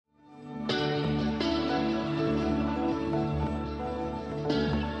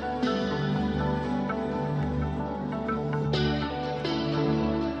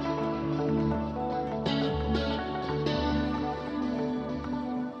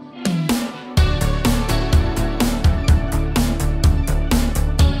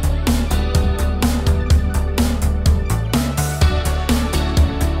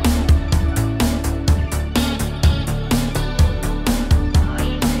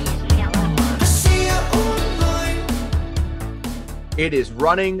It is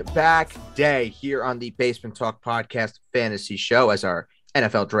running back day here on the Basement Talk Podcast Fantasy Show as our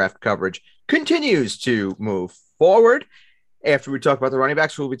NFL draft coverage continues to move forward. After we talk about the running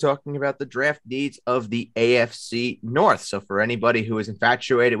backs, we'll be talking about the draft needs of the AFC North. So for anybody who is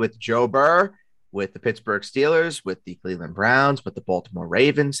infatuated with Joe Burrow, with the Pittsburgh Steelers, with the Cleveland Browns, with the Baltimore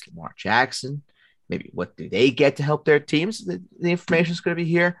Ravens, Lamar Jackson, maybe what do they get to help their teams? The information is going to be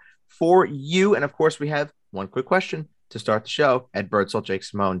here for you. And of course, we have one quick question to start the show. Ed Birdsall, Jake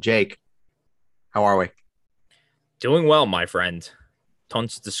Simone. Jake, how are we? Doing well, my friend.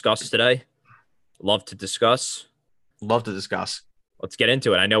 Tons to discuss today. Love to discuss. Let's get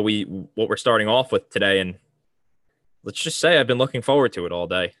into it. I know what we're starting off with today, and let's just say I've been looking forward to it all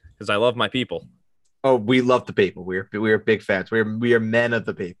day because I love my people. Oh, we love the people. We are big fans. We are men of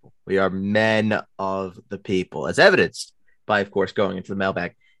the people. We are men of the people, as evidenced by, of course, going into the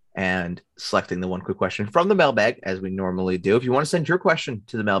mailbag and selecting the one quick question from the mailbag, as we normally do. If you want to send your question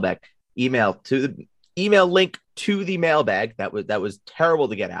to the mailbag, email link to the mailbag. That was terrible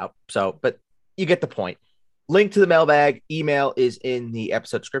to get out. So, but you get the point. Link to the mailbag email is in the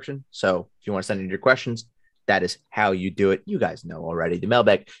episode description. So if you want to send in your questions, that is how you do it. You guys know already. The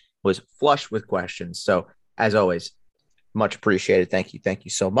mailbag was flush with questions. So as always, much appreciated. Thank you. Thank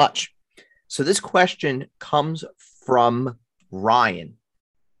you so much. So this question comes from Ryan.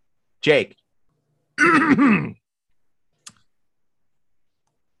 Jake,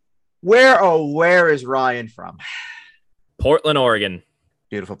 where is Ryan from? Portland, Oregon.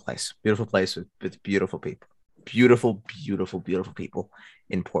 Beautiful place with beautiful people. Beautiful people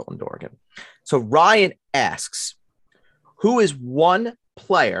in Portland, Oregon. So Ryan asks, who is one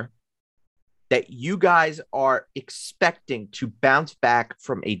player that you guys are expecting to bounce back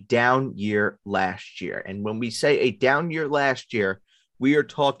from a down year last year? And when we say a down year last year, we are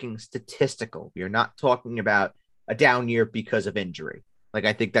talking statistical. We are not talking about a down year because of injury. Like,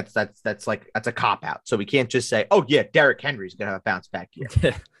 I think that's a cop out. So we can't just say, oh yeah, Derrick Henry's going to have a bounce back year.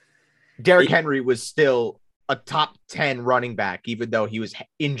 Derrick Henry was still a top 10 running back, even though he was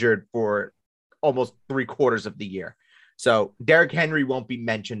injured for almost 3/4 of the year. So Derrick Henry won't be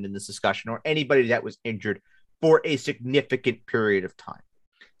mentioned in this discussion, or anybody that was injured for a significant period of time.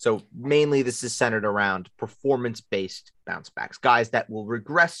 So mainly this is centered around performance-based bounce backs, guys that will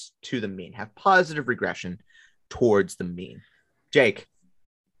regress to the mean, have positive regression towards the mean. Jake,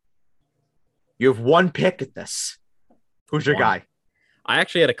 you have one pick at this. Who's your guy? I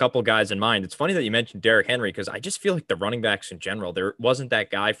actually had a couple guys in mind. It's funny that you mentioned Derrick Henry because I just feel like the running backs in general, there wasn't that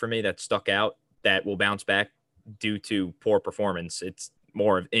guy for me that stuck out that will bounce back due to poor performance. It's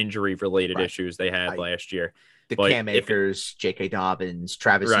more of injury-related issues they had last year. Cam Akers, J.K. Dobbins,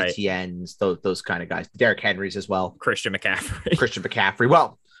 Travis Etienne's, those kind of guys. Derrick Henry's as well. Christian McCaffrey.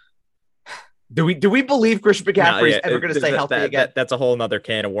 Well, do we believe Christian McCaffrey is ever going to stay healthy again? That's a whole nother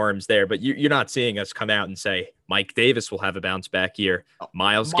can of worms there. But you're not seeing us come out and say Mike Davis will have a bounce back year.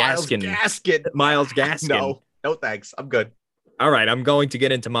 Miles Gaskin. No, thanks. I'm good. All right, I'm going to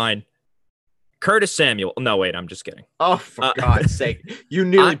get into mine. Curtis Samuel. No, wait, I'm just kidding. Oh, for God's sake. You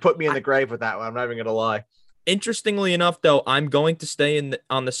nearly put me in the grave with that one. I'm not even going to lie. Interestingly enough, though, I'm going to stay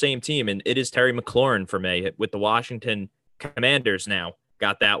on the same team, and it is Terry McLaurin for me with the Washington Commanders now.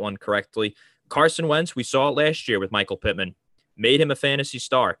 Got that one correctly. Carson Wentz, we saw it last year with Michael Pittman, made him a fantasy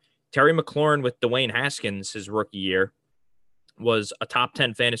star. Terry McLaurin with Dwayne Haskins, his rookie year, was a top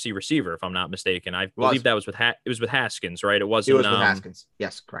 10 fantasy receiver, if I'm not mistaken. I believe that was with with Haskins, right? It was with Haskins.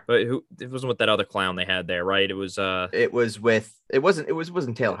 Yes, correct. But it wasn't with that other clown they had there, right? It wasn't Taylor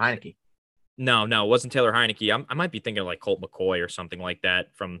Heineke. No, it wasn't Taylor Heineke. I might be thinking of like Colt McCoy or something like that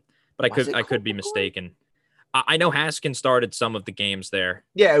but I could be mistaken. I know Haskins started some of the games there.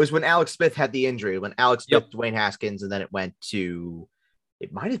 Yeah, it was when Alex Smith had the injury, when Alex Smith, Dwayne Haskins, and then it went to,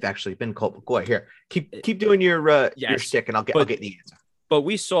 it might have actually been Colt McCoy. Here, keep doing your shtick, and I'll get the answer. But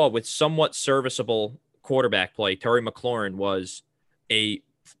we saw with somewhat serviceable quarterback play, Terry McLaurin was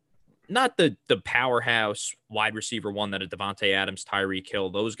not the powerhouse wide receiver one that a Devontae Adams, Tyreek Hill,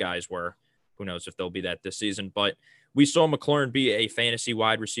 those guys were. Who knows if they'll be that this season, but we saw McLaurin be a fantasy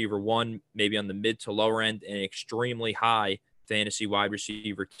wide receiver one, maybe on the mid to lower end, and extremely high fantasy wide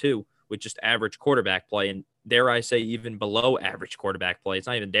receiver two with just average quarterback play. And dare I say, even below average quarterback play. It's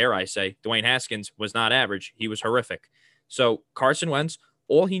not even dare I say. Dwayne Haskins was not average. He was horrific. So Carson Wentz,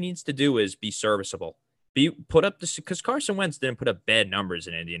 all he needs to do is be serviceable. Because Carson Wentz didn't put up bad numbers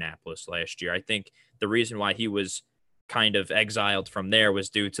in Indianapolis last year. I think the reason why he was kind of exiled from there was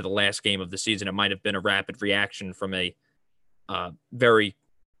due to the last game of the season. It might have been a rapid reaction from a very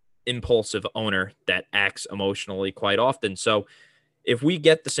impulsive owner that acts emotionally quite often. So if we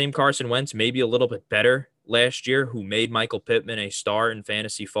get the same Carson Wentz, maybe a little bit better last year who made Michael Pittman a star in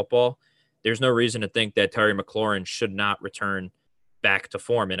fantasy football, there's no reason to think that Terry McLaurin should not return back to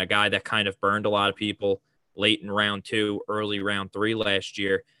form. And a guy that kind of burned a lot of people late in round 2, early round 3 last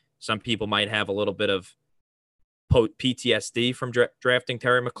year. Some people might have a little bit of PTSD from drafting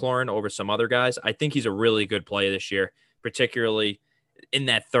Terry McLaurin over some other guys. I think he's a really good play this year, particularly in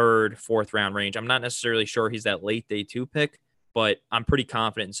that 3rd, 4th round range. I'm not necessarily sure he's that late day 2 pick, but I'm pretty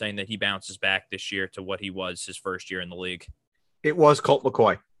confident in saying that he bounces back this year to what he was his first year in the league. It was Colt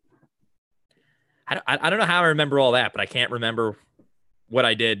McCoy. I don't know how I remember all that, but I can't remember what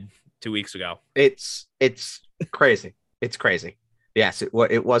I did 2 weeks ago. It's crazy. It's crazy. Yes, it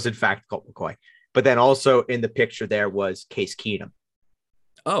was in fact Colt McCoy. But then also in the picture there was Case Keenum.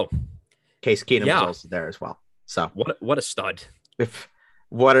 Oh, Case Keenum was also there as well. So what a stud!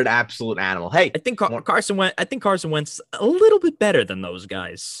 What an absolute animal. Hey, I think Carson Wentz a little bit better than those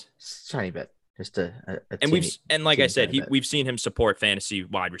guys. Tiny bit. Just a and like I said, we've seen him support fantasy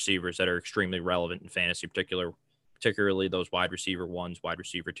wide receivers that are extremely relevant in fantasy, particularly those wide receiver 1s, wide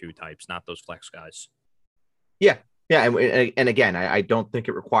receiver 2 types, not those flex guys. Yeah. And again, I don't think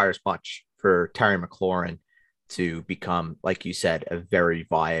it requires much for Terry McLaurin to become, like you said, a very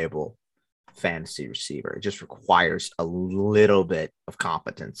viable fantasy receiver. It just requires a little bit of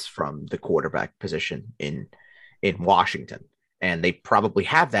competence from the quarterback position in Washington. And they probably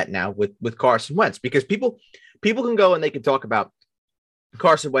have that now with Carson Wentz, because people can go and they can talk about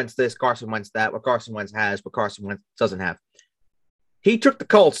Carson Wentz this, Carson Wentz that, what Carson Wentz has, what Carson Wentz doesn't have. He took the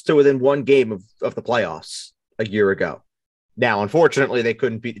Colts to within one game of the playoffs a year ago. Now, unfortunately, they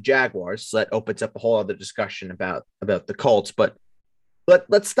couldn't beat the Jaguars, so that opens up a whole other discussion about the Colts. But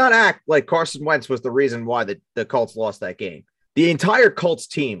let's not act like Carson Wentz was the reason why the Colts lost that game. The entire Colts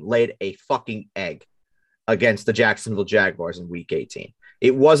team laid a fucking egg against the Jacksonville Jaguars in Week 18.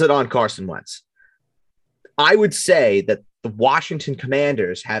 It wasn't on Carson Wentz. I would say that the Washington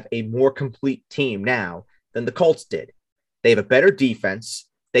Commanders have a more complete team now than the Colts did. They have a better defense.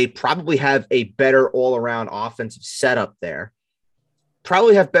 They probably have a better all-around offensive setup there.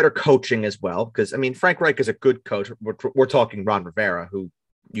 Probably have better coaching as well, because, I mean, Frank Reich is a good coach. We're talking Ron Rivera, who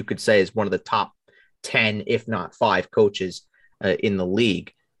you could say is one of the top 10, if not 5 coaches in the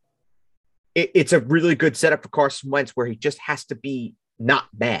league. It's a really good setup for Carson Wentz, where he just has to be not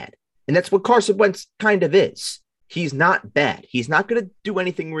bad. And that's what Carson Wentz kind of is. He's not bad. He's not going to do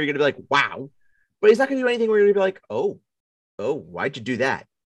anything where you're going to be like, wow. But he's not going to do anything where you're going to be like, oh, why'd you do that?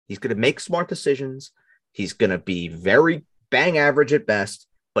 He's going to make smart decisions. He's going to be very bang average at best.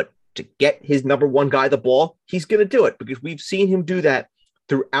 But to get his number one guy the ball, he's going to do it, because we've seen him do that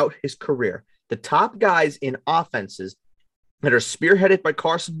throughout his career. The top guys in offenses that are spearheaded by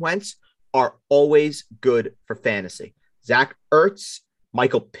Carson Wentz are always good for fantasy. Zach Ertz,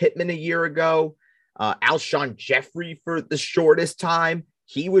 Michael Pittman a year ago, Alshon Jeffrey for the shortest time.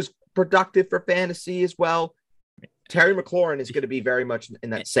 He was productive for fantasy as well. Terry McLaurin is going to be very much in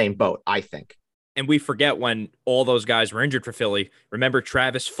that same boat, I think. And we forget when all those guys were injured for Philly. Remember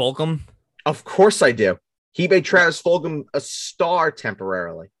Travis Fulgham? Of course I do. He made Travis Fulgham a star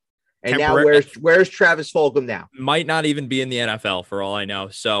temporarily. And now where's Travis Fulgham now? Might not even be in the NFL for all I know.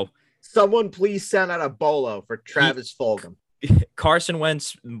 So someone please send out a bolo for Travis Fulgham. Carson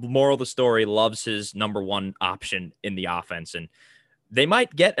Wentz, moral of the story, loves his number one option in the offense. And they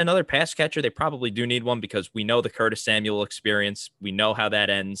might get another pass catcher. They probably do need one, because we know the Curtis Samuel experience. We know how that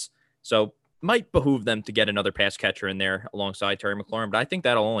ends. So might behoove them to get another pass catcher in there alongside Terry McLaurin. But I think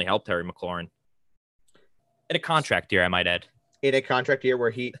that'll only help Terry McLaurin. In a contract year, I might add. In a contract year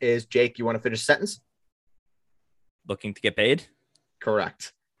where he is, Jake, you want to finish a sentence? Looking to get paid?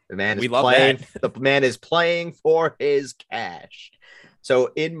 Correct. The man is The man is playing for his cash.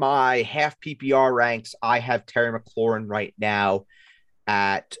 So in my half PPR ranks, I have Terry McLaurin right now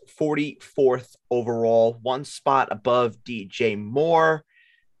at 44th overall, one spot above DJ Moore,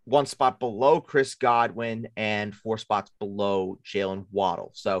 one spot below Chris Godwin, and 4 spots below Jalen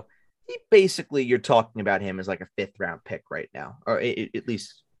Waddle. So you're talking about him as like a 5th round pick right now, or at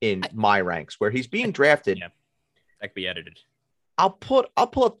least in my ranks, where he's being drafted. Yeah, that could be edited. I'll pull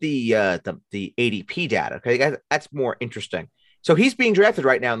up the ADP data. Okay, that's more interesting. So he's being drafted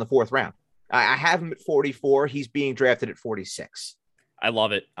right now in the 4th round. I have him at 44. He's being drafted at 46. I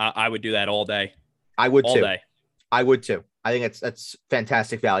love it. I would do that all day. I would all too. Day. I would too. I think that's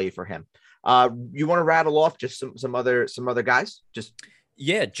fantastic value for him. You want to rattle off just some other guys? Just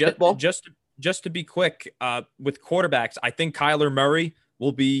to be quick, with quarterbacks, I think Kyler Murray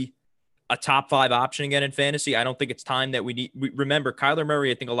will be a top 5 option again in fantasy. I don't think it's time that we remember Kyler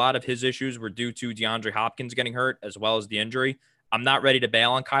Murray. I think a lot of his issues were due to DeAndre Hopkins getting hurt as well as the injury. I'm not ready to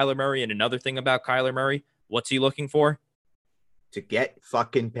bail on Kyler Murray. And another thing about Kyler Murray, What's he looking for? To get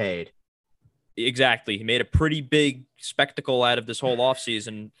fucking paid. Exactly. He made a pretty big spectacle out of this whole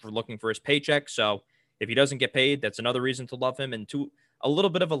offseason for looking for his paycheck. So if he doesn't get paid, that's another reason to love him. And to a little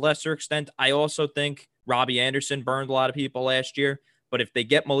bit of a lesser extent, I also think Robbie Anderson burned a lot of people last year. But if they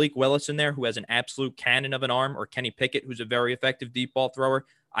get Malik Willis in there, who has an absolute cannon of an arm, or Kenny Pickett, who's a very effective deep ball thrower,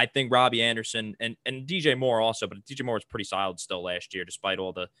 I think Robbie Anderson and DJ Moore also, but DJ Moore was pretty solid still last year, despite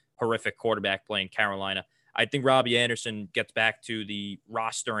all the horrific quarterback play in Carolina. I think Robbie Anderson gets back to the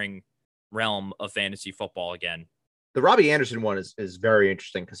rostering realm of fantasy football again. The Robbie Anderson one is very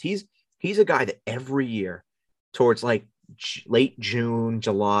interesting because he's a guy that every year towards like late June,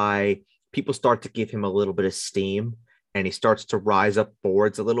 July, people start to give him a little bit of steam and he starts to rise up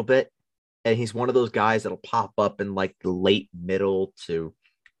boards a little bit. And he's one of those guys that'll pop up in like the late middle to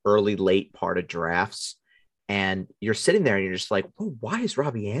early late part of drafts. And you're sitting there and you're just like, oh, why is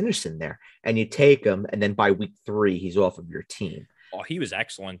Robbie Anderson there? And you take him. And then by week 3, he's off of your team. Oh, he was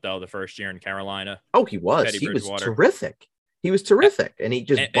excellent, though, the first year in Carolina. Oh, he was. He was terrific. He was terrific. And he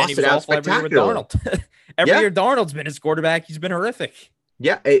just busted out spectacularly. Every year Darnold's been his quarterback. He's been horrific.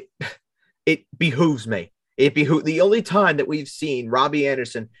 Yeah, it behooves me. The only time that we've seen Robbie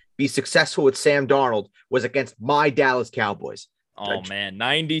Anderson be successful with Sam Darnold was against my Dallas Cowboys. Oh, man,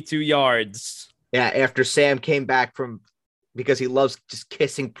 92 yards. Yeah, after Sam came back because he loves just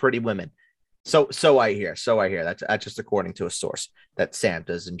kissing pretty women. So I hear. That's just according to a source that Sam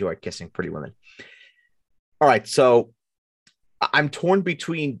does enjoy kissing pretty women. All right, so I'm torn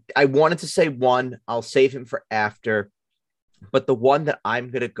between. I wanted to say one. I'll save him for after, but the one that I'm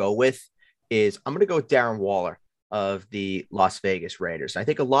going to go with is I'm going to go with Darren Waller of the Las Vegas Raiders. I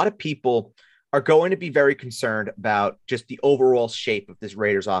think a lot of people are going to be very concerned about just the overall shape of this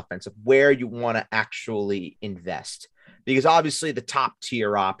Raiders offense, of where you want to actually invest. Because obviously the top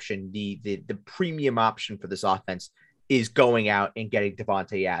tier option, the premium option for this offense is going out and getting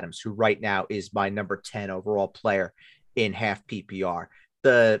Davante Adams, who right now is my number 10 overall player in half PPR.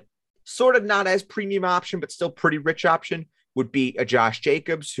 The sort of not as premium option, but still pretty rich option would be a Josh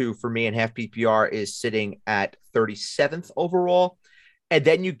Jacobs, who for me in half PPR is sitting at 37th overall. And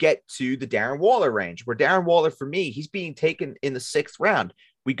then you get to the Darren Waller range, where Darren Waller, for me, he's being taken in the 6th round.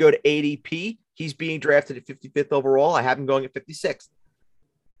 We go to ADP. He's being drafted at 55th overall. I have him going at 56th.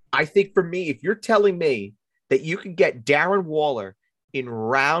 I think for me, if you're telling me that you can get Darren Waller in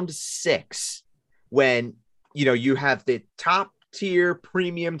round 6, when, you have the top tier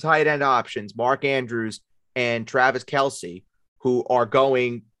premium tight end options, Mark Andrews and Travis Kelce, who are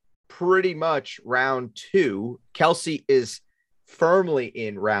going pretty much round 2. Kelce is firmly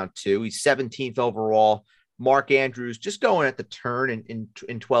in round 2. He's 17th overall. Mark Andrews just going at the turn in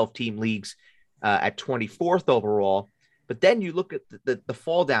 12-team leagues at 24th overall. But then you look at the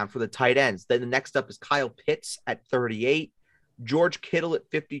fall down for the tight ends. Then the next up is Kyle Pitts at 38, George Kittle at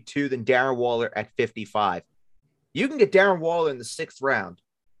 52, then Darren Waller at 55. You can get Darren Waller in the 6th round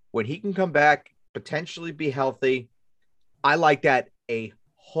when he can come back, potentially be healthy. I like that a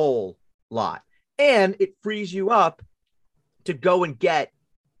whole lot. And it frees you up to go and get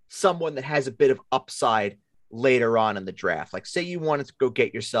someone that has a bit of upside later on in the draft. Like, say you wanted to go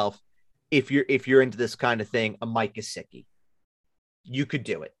get yourself, if you're into this kind of thing, a Mike Gesicki. You could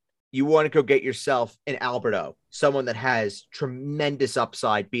do it. You want to go get yourself an Alberto, someone that has tremendous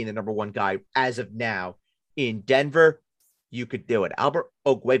upside being the number 1 guy as of now in Denver. You could do it. Albert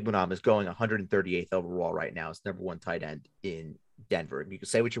Okwuegbunam is going 138th overall right now as number 1 tight end in Denver. You can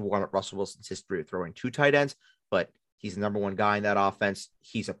say what you want about Russell Wilson's history of throwing 2 tight ends, but he's the number 1 guy in that offense.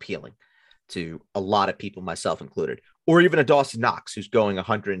 He's appealing to a lot of people, myself included. Or even a Dawson Knox, who's going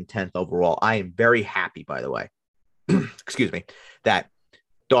 110th overall. I am very happy, by the way, excuse me, that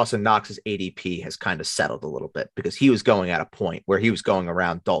Dawson Knox's ADP has kind of settled a little bit, because he was going at a point where he was going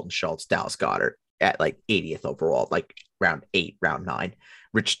around Dalton Schultz, Dallas Goedert at like 80th overall, like round 8, round 9,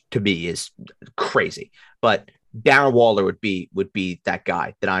 which to me is crazy. But Darren Waller would be that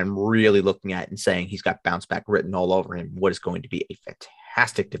guy that I'm really looking at and saying he's got bounce back written all over him. What is going to be a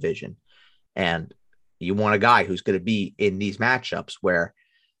fantastic division. And you want a guy who's going to be in these matchups where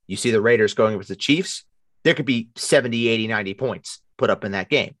you see the Raiders going with the Chiefs. There could be 70, 80, 90 points put up in that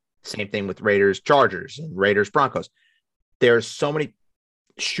game. Same thing with Raiders, Chargers, and Raiders, Broncos. There's so much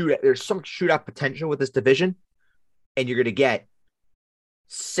shootout potential with this division. And you're going to get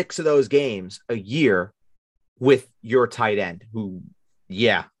 6 of those games a year with your tight end, who,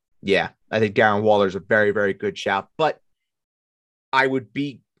 I think Darren Waller is a very, very good shout. But I would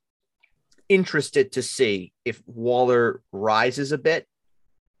be interested to see if Waller rises a bit,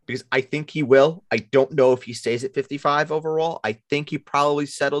 because I think he will. I don't know if he stays at 55 overall. I think he probably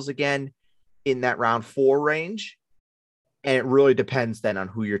settles again in that round 4 range. And it really depends then on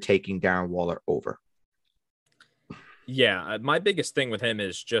who you're taking Darren Waller over. Yeah, my biggest thing with him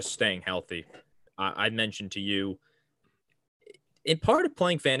is just staying healthy. I mentioned to you, in part of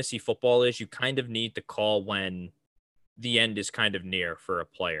playing fantasy football is you kind of need to call when the end is kind of near for a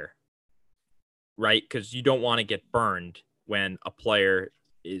player, right? Because you don't want to get burned when a player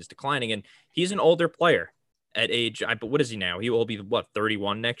is declining. And he's an older player at age, but what is he now? He will be,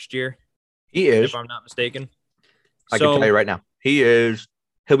 31 next year? He is. If I'm not mistaken. I can tell you right now.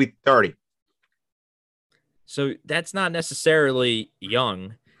 He'll be 30. So that's not necessarily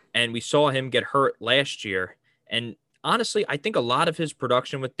young. And we saw him get hurt last year. And honestly, I think a lot of his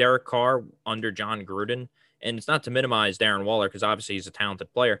production with Derek Carr under John Gruden, and it's not to minimize Darren Waller because obviously he's a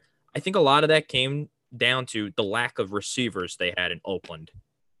talented player. I think a lot of that came down to the lack of receivers they had in Oakland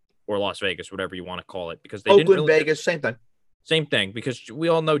or Las Vegas, whatever you want to call it, because they Oakland, didn't really Vegas, same thing. Same thing, because we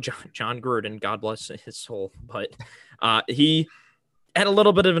all know John Gruden, God bless his soul, but he had a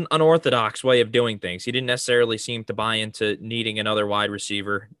little bit of an unorthodox way of doing things. He didn't necessarily seem to buy into needing another wide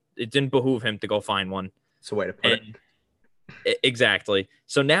receiver. It didn't behoove him to go find one. That's a way to put it. Exactly.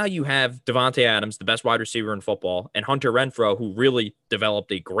 So now you have Davante Adams, the best wide receiver in football, and Hunter Renfrow, who really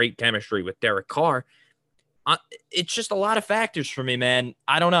developed a great chemistry with Derek Carr. It's just a lot of factors for me, man.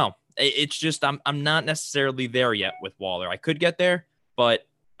 I don't know. It's just I'm not necessarily there yet with Waller. I could get there, but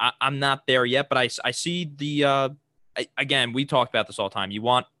I'm not there yet. But I see the again, we talk about this all the time. You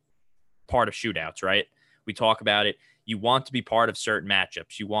want part of shootouts, right? We talk about it. You want to be part of certain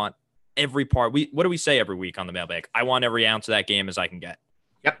matchups. You want every part. What do we say every week on the mailbag? I want every ounce of that game as I can get.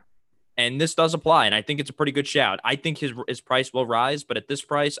 Yep. And this does apply, and I think it's a pretty good shout. I think his price will rise, but at this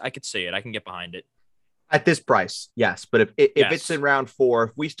price, I could see it. I can get behind it. At this price, yes. But if Yes. it's in round 4,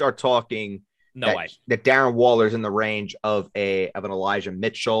 if we start talking No way. that Darren Waller's in the range of an Elijah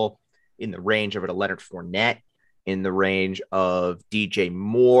Mitchell, in the range of a Leonard Fournette, in the range of DJ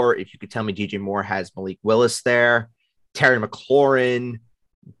Moore, if you could tell me DJ Moore has Malik Willis there, Terry McLaurin,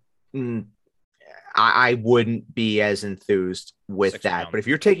 I wouldn't be as enthused with 6 that. round. But if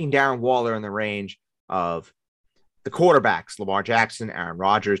you're taking Darren Waller in the range of the quarterbacks, Lamar Jackson, Aaron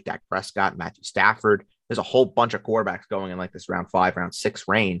Rodgers, Dak Prescott, Matthew Stafford, there's a whole bunch of quarterbacks going in like this round 5, round 6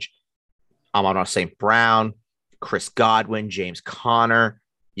 range. I'm on St. Brown, Chris Godwin, James Conner.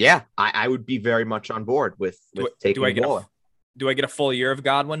 Yeah, I would be very much on board with taking Waller. Do I get a full year of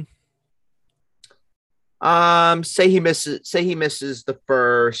Godwin? Say he misses the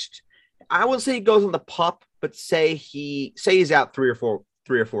first. I wouldn't say he goes on the pup, but say he's out 3 or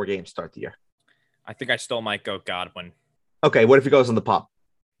 4 games to start the year. I think I still might go Godwin. Okay, what if he goes on the pup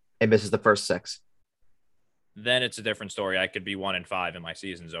and misses the first 6? Then it's a different story. I could be 1-5 and my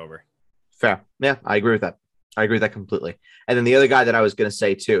season's over. Fair. Yeah, I agree with that. I agree with that completely. And then the other guy that I was going to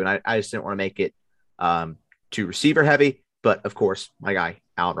say too, and I just didn't want to make it too receiver heavy, but of course, my guy,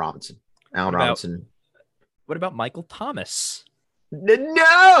 Allen Robinson. What about Michael Thomas?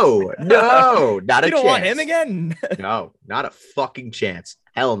 No, not a chance. You don't want him again? No, not a fucking chance.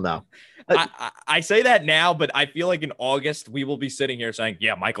 Hell no. I say that now, but I feel like in August we will be sitting here saying,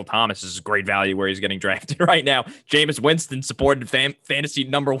 yeah, Michael Thomas is a great value where he's getting drafted right now. Jameis Winston supported fantasy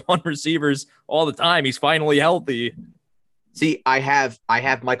number 1 receivers all the time. He's finally healthy. See, I have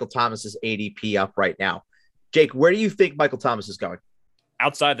Michael Thomas's ADP up right now. Jake, where do you think Michael Thomas is going?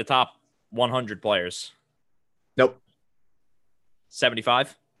 Outside the top 100 players. Nope.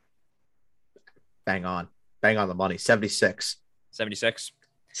 75? Bang on the money. 76. 76?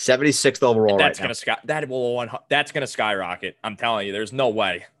 76th overall. That's gonna skyrocket. I'm telling you, there's no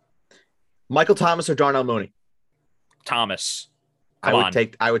way. Michael Thomas or Darnell Mooney? Thomas. I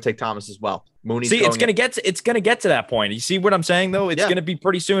would take Thomas as well. Mooney. See, it's gonna get to that point. You see what I'm saying though? It's gonna be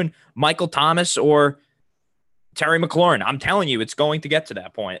pretty soon. Michael Thomas or Terry McLaurin. I'm telling you, it's going to get to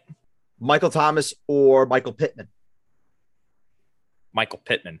that point. Michael Thomas or Michael Pittman? Michael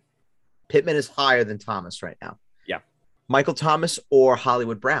Pittman. Pittman is higher than Thomas right now. Yeah. Michael Thomas or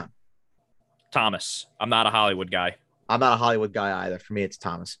Hollywood Brown? Thomas. I'm not a Hollywood guy. I'm not a Hollywood guy either. For me, it's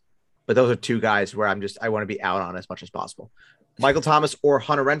Thomas. But those are 2 guys where I want to be out on as much as possible. Michael Thomas or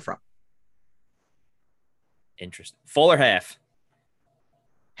Hunter Renfrow? Interesting. Full or half?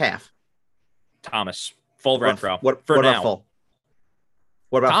 Half. Thomas. Full Renfrow. What about full?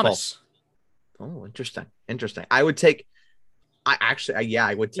 What about Thomas? Full? Oh, interesting. I would take Hunter.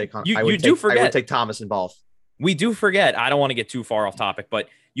 I would take Thomas in both. We do forget. I don't want to get too far off topic, but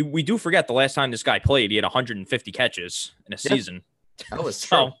we do forget the last time this guy played, he had 150 catches in a season. Oh, it's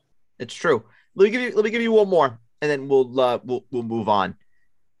true. It's true. Let me give you one more, and then we'll move on.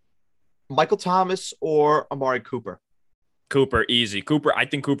 Michael Thomas or Amari Cooper? Cooper, easy. Cooper, I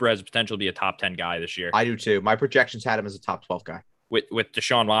think Cooper has the potential to be a top 10 guy this year. I do too. My projections had him as a top 12 guy. With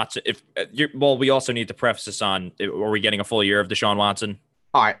Deshaun Watson. Well, we also need to preface this on, are we getting a full year of Deshaun Watson?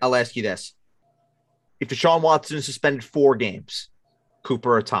 All right, I'll ask you this. If Deshaun Watson is suspended 4 games,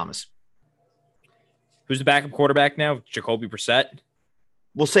 Cooper or Thomas? Who's the backup quarterback now? Jacoby Brissett?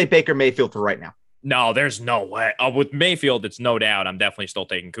 We'll say Baker Mayfield for right now. No, there's no way. With Mayfield, it's no doubt. I'm definitely still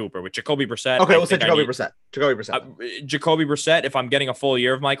taking Cooper. With Jacoby Brissett. Okay, we'll say Jacoby Brissett. Jacoby Brissett, if I'm getting a full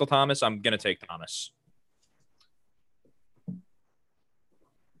year of Michael Thomas, I'm going to take Thomas.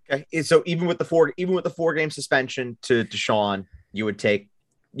 Okay, so even with the 4-game suspension to Deshaun, you would take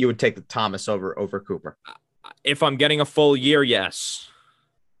the Thomas over Cooper. If I'm getting a full year, yes.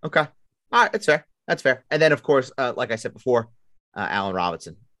 Okay, all right, that's fair. That's fair. And then, of course, like I said before, Allen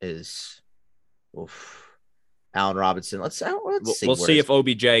Robinson is. Oof. Allen Robinson. Let's see. We'll see if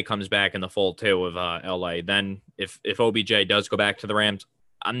OBJ comes back in the fold too of LA. Then if OBJ does go back to the Rams,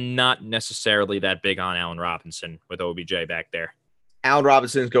 I'm not necessarily that big on Allen Robinson with OBJ back there. Allen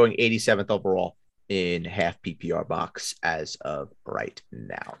Robinson is going 87th overall in half PPR box as of right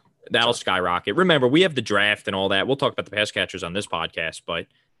now. That'll skyrocket. Remember, we have the draft and all that. We'll talk about the pass catchers on this podcast, but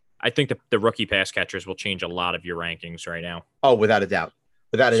I think the rookie pass catchers will change a lot of your rankings right now. Oh, without a doubt.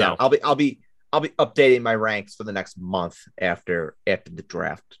 Without a doubt. I'll be updating my ranks for the next month after the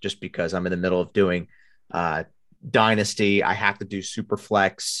draft, just because I'm in the middle of doing Dynasty. I have to do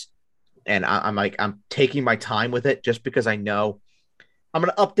Superflex, and I'm taking my time with it just because I know I'm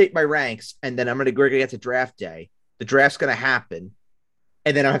going to update my ranks, and then I'm going to get to draft day. The draft's going to happen,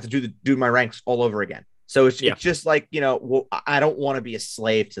 and then I have to do my ranks all over again. So it's just like, I don't want to be a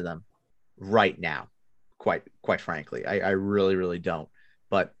slave to them right now, quite frankly. I really, really don't.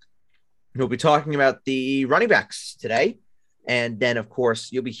 But we'll be talking about the running backs today. And then, of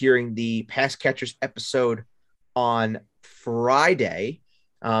course, you'll be hearing the pass catchers episode on Friday.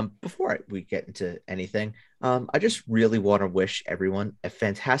 Before we get into anything, I just really want to wish everyone a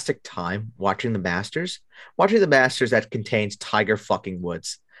fantastic time watching the Masters that contains Tiger fucking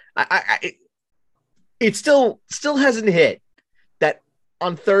Woods. It still hasn't hit that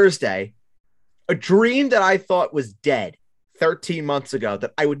on Thursday, a dream that I thought was dead 13 months ago,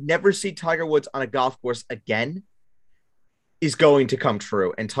 that I would never see Tiger Woods on a golf course again, is going to come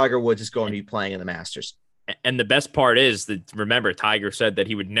true. And Tiger Woods is going to be playing in the Masters. And the best part is that, remember, Tiger said that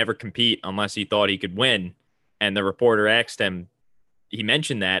he would never compete unless he thought he could win. And the reporter asked him, he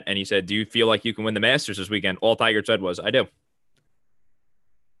mentioned that, and he said, "Do you feel like you can win the Masters this weekend?" All Tiger said was, "I do."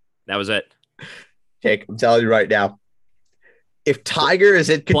 That was it. Jake, I'm telling you right now, if Tiger is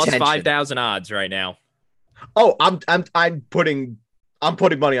in contention, plus 5,000 odds right now. Oh, I'm putting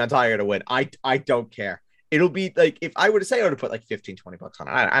money on Tiger to win. I don't care. It'll be like, if I were to say I would have put like 15, 20 bucks on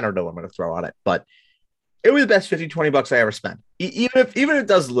it. I don't know what I'm going to throw on it, but it was the best 15, 20 bucks I ever spent. Even if it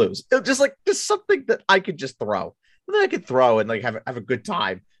does lose, it just something that I could just throw. And then I could throw and like have a good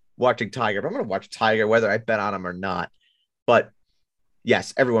time watching Tiger. But I'm going to watch Tiger whether I bet on him or not. But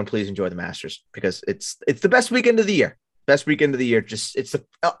yes, everyone, please enjoy the Masters, because it's the best weekend of the year. Best weekend of the year. Just, it's the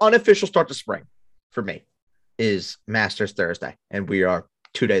unofficial start to spring for me is Masters Thursday. And we are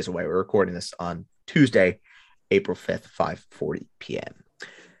 2 days away. We're recording this on Tuesday, April 5th, 5:40 p.m.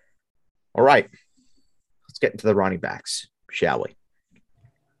 All right. Let's get into the running backs, shall we?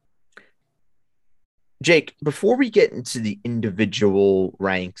 Jake, before we get into the individual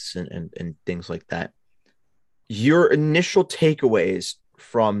ranks and things like that, your initial takeaways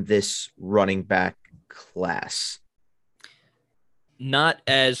from this running back class. Not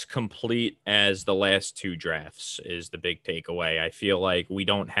as complete as the last two drafts is the big takeaway. I feel like we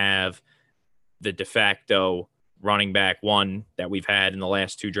don't have the de facto running back one that we've had in the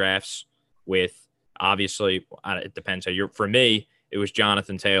last two drafts, with, obviously, it depends how for me, it was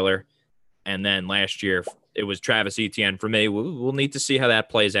Jonathan Taylor. And then last year it was Travis Etienne. For me, we'll need to see how that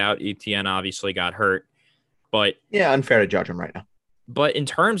plays out. Etienne obviously got hurt, but yeah, unfair to judge him right now. But in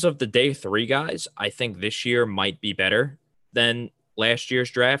terms of the day three guys, I think this year might be better than last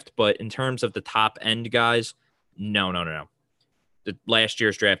year's draft. But in terms of the top end guys, no. The last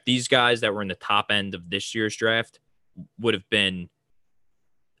year's draft, these guys that were in the top end of this year's draft would have been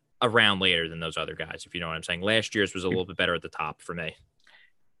around later than those other guys, if you know what I'm saying. Last year's was a little bit better at the top for me.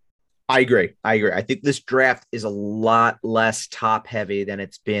 I agree. I think this draft is a lot less top heavy than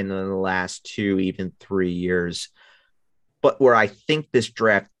it's been in the last 2, even 3 years. But where I think this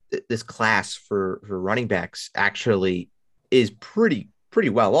draft, this class for running backs actually is pretty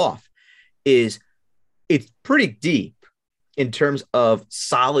well off, is it's pretty deep in terms of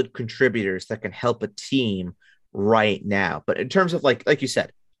solid contributors that can help a team right now. But in terms of like you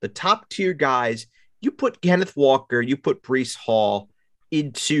said, the top tier guys you put Kenneth Walker, you put Brees Hall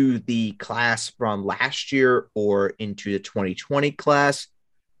into the class from last year or into the 2020 class,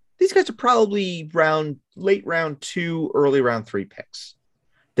 these guys are probably late round 2, early round 3 picks.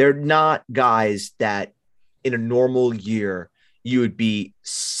 They're not guys that in a normal year you would be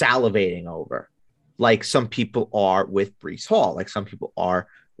salivating over, like some people are with Brees Hall, like some people are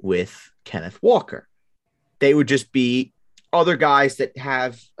with Kenneth Walker. They would just be other guys that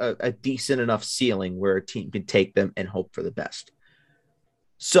have a decent enough ceiling where a team can take them and hope for the best.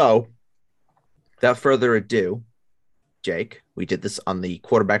 So, without further ado, Jake, we did this on the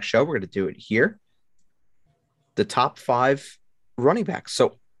quarterback show. We're going to do it here. The top 5 running backs.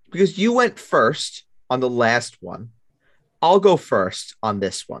 So, because you went first on the last one, I'll go first on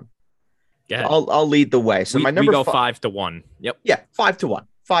this one. Yeah, I'll lead the way. So my number we go 5-1. Yep. Yeah, 5-1.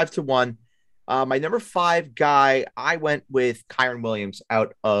 5-1. My number 5 guy, I went with Kyren Williams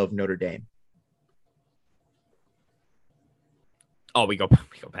out of Notre Dame. Oh, we go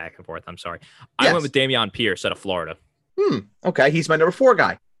back and forth. I'm sorry. I went with Dameon Pierce out of Florida. Okay, he's my number 4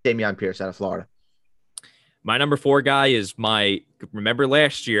 guy, Dameon Pierce out of Florida. My number 4 guy is remember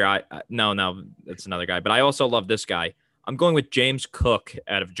last year, no, that's another guy, but I also love this guy. I'm going with James Cook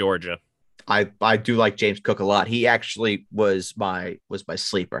out of Georgia. I do like James Cook a lot. He actually was my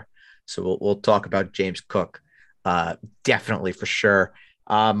sleeper. So we'll talk about James Cook definitely for sure.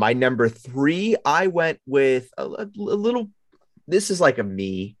 My number 3, I went with a little, this is like a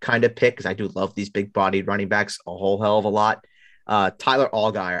me kind of pick because I do love these big bodied running backs a whole hell of a lot. Tyler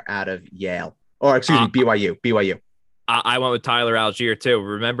Allgeier out of Yale, or excuse me, BYU. I went with Tyler Algier too.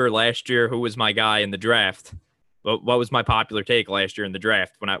 Remember last year who was my guy in the draft? What was my popular take last year in the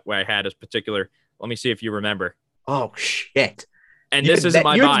draft when I had a particular? Let me see if you remember. Oh shit! And this isn't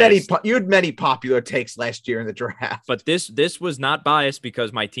my bias. You had many popular takes last year in the draft, but this was not biased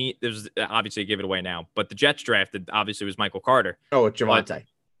because my team. This was obviously give it away now, but the Jets drafted obviously was Michael Carter. Oh, it's Javonte.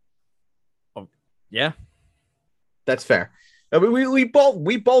 Oh, yeah, that's fair. We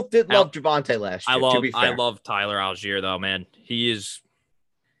both did love Javonte last year. I love Tyler Algier though, man. He is.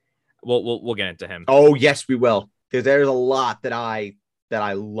 We'll get into him. Oh yes, we will, because there's a lot that I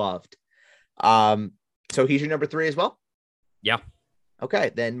loved. So he's your number 3 as well. Yeah.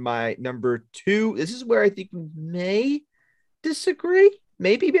 Okay, then my number 2. This is where I think we may disagree.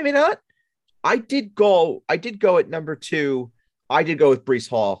 Maybe not. I did go at number 2. I did go with Brees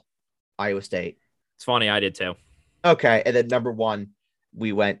Hall, Iowa State. It's funny, I did too. Okay, and then number 1,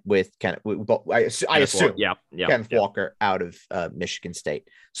 we went with Kenneth. I assume, Kenneth Walker out of Michigan State.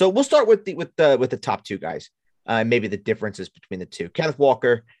 So we'll start with the top 2 guys. Maybe the differences between the two: Kenneth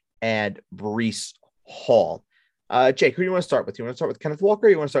Walker and Brees Hall. Jake, who do you want to start with? You want to start with Kenneth Walker, or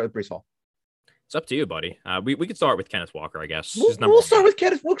you want to start with Brees Hall? It's up to you, buddy. We could start with Kenneth Walker, I guess. We'll start with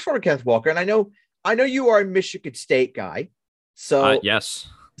Kenneth Walker, and I know you are a Michigan State guy. So yes.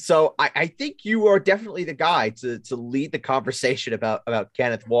 So I think you are definitely the guy to lead the conversation about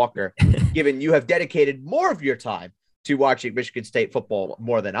Kenneth Walker, given you have dedicated more of your time to watching Michigan State football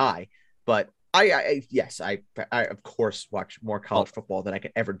more than I. But I of course watch more college football than I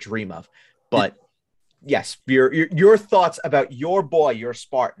could ever dream of. But yes, your thoughts about your boy, your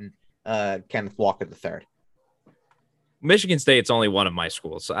Spartan, Kenneth Walker III. Michigan State's only one of my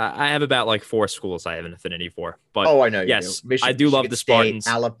schools. I have about like 4 schools I have an affinity for. But I know. Yes, I do love the Spartans.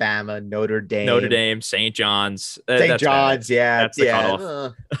 State, Alabama, Notre Dame, St. John's. St. John's, yeah, that's the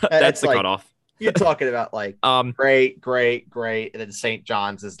cutoff. That's the cutoff. You're talking about like great, and then St.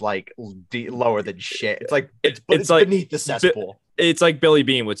 John's is like lower than shit. It's like it's like beneath the cesspool. It's like Billy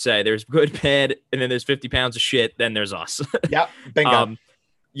Bean would say: "There's good, bad, and then there's 50 pounds of shit. Then there's us." Yep, bingo.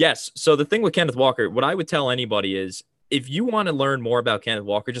 Yes. So the thing with Kenneth Walker, what I would tell anybody is, if you want to learn more about Kenneth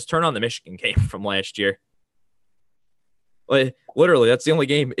Walker, just turn on the Michigan game from last year. Like, literally, that's the only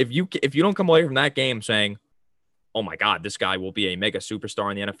game. If you don't come away from that game saying, "Oh my God, this guy will be a mega superstar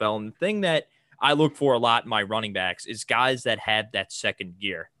in the NFL," and the thing that I look for a lot in my running backs is guys that have that second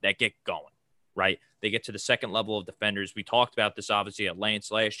gear, that get going, right? They get to the second level of defenders. We talked about this obviously at Lance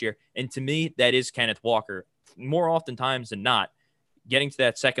last year, and to me, that is Kenneth Walker. More oftentimes than not, getting to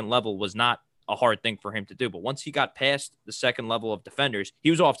that second level was not a hard thing for him to do. But once he got past the second level of defenders, he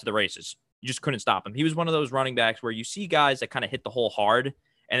was off to the races. You just couldn't stop him. He was one of those running backs where you see guys that kind of hit the hole hard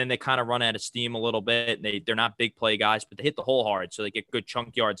and then they kind of run out of steam a little bit. They're not big play guys, but they hit the hole hard, so they get good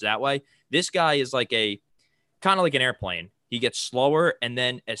chunk yards that way. This guy is like kind of like an airplane. He gets slower, and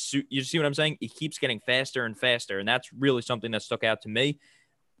then you see what I'm saying? He keeps getting faster and faster, and that's really something that stuck out to me.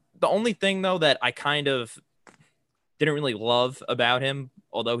 The only thing, though, that I kind of didn't really love about him,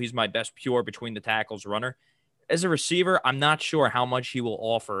 although he's my best pure between the tackles runner, as a receiver, I'm not sure how much he will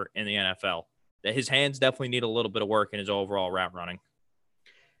offer in the NFL. his hands definitely need a little bit of work in his overall route running.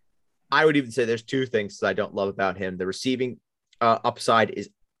 I would even say there's two things that I don't love about him. The receiving upside is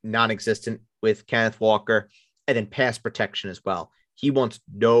non-existent with Kenneth Walker, and then pass protection as well. He wants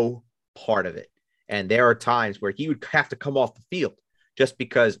no part of it. And there are times where he would have to come off the field just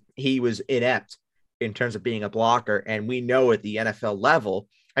because he was inept in terms of being a blocker. And we know at the NFL level,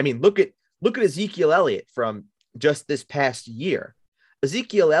 I mean, look at Ezekiel Elliott from just this past year.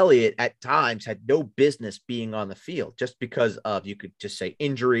 Ezekiel Elliott at times had no business being on the field just because of, you could just say,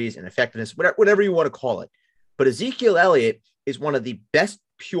 injuries and effectiveness, whatever you want to call it. But Ezekiel Elliott is one of the best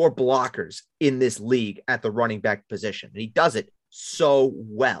pure blockers in this league at the running back position. And he does it so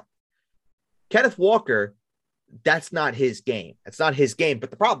well. Kenneth Walker, that's not his game. That's not his game.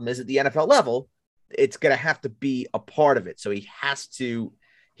 But the problem is at the NFL level, it's going to have to be a part of it. So he has to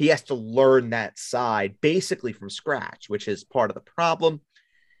learn that side basically from scratch, which is part of the problem.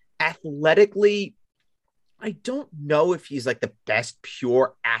 Athletically, I don't know if he's like the best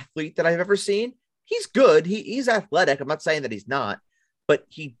pure athlete that I've ever seen. He's good. He's athletic. I'm not saying that he's not, but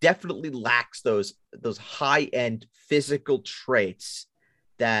he definitely lacks those high-end physical traits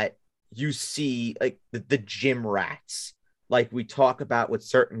that you see, like the gym rats, like we talk about with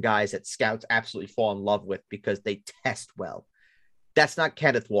certain guys that scouts absolutely fall in love with because they test well. That's not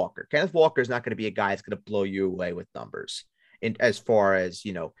Kenneth Walker. Kenneth Walker is not going to be a guy that's going to blow you away with numbers. And as far as,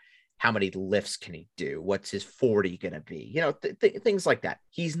 how many lifts can he do? What's his 40 going to be? Things like that.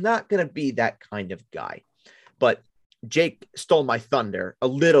 He's not going to be that kind of guy. But Jake stole my thunder a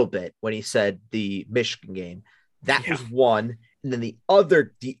little bit when he said the Michigan game. That was one. And then the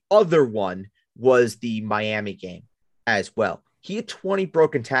other one was the Miami game as well. He had 20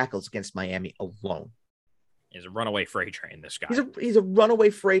 broken tackles against Miami alone. He's a runaway freight train, this guy. He's a runaway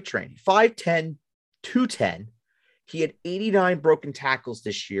freight train. 5'10", 210. He had 89 broken tackles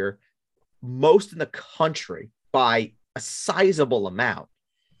this year, most in the country by a sizable amount.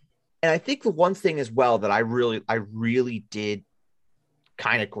 And I think the one thing as well that I really did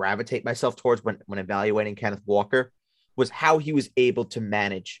kind of gravitate myself towards when evaluating Kenneth Walker was how he was able to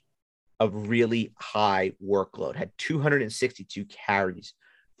manage a really high workload. Had 262 carries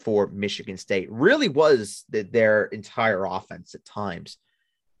for Michigan State. Really was their entire offense at times.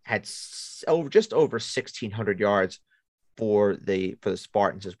 Had just over 1,600 yards for the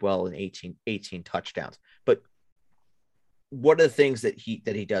Spartans as well, and 18 touchdowns. But what are the things that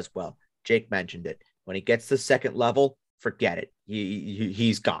he does well? Jake mentioned it. When he gets to the second level, forget it.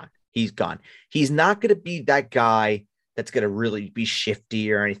 He's gone. He's gone. He's not going to be that guy that's going to really be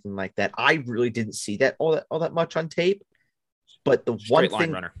shifty or anything like that. I really didn't see that all that much on tape. But the straight one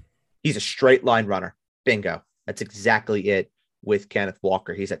thing, runner. He's a straight line runner. Bingo. That's exactly it with Kenneth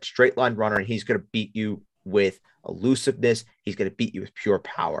Walker. He's that straight line runner, and he's going to beat you with elusiveness. He's going to beat you with pure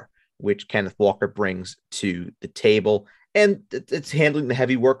power, which Kenneth Walker brings to the table. And it's handling the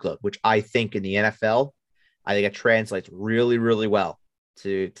heavy workload, which I think in the NFL, I think it translates really, really well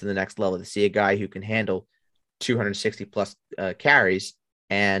to the next level, to see a guy who can handle 260 plus carries.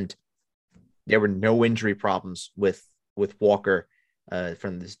 And there were no injury problems with Walker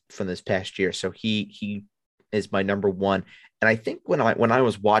from this past year. So he is my number one. And I think when I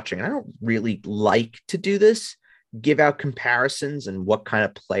was watching, I don't really like to do this, give out comparisons and what kind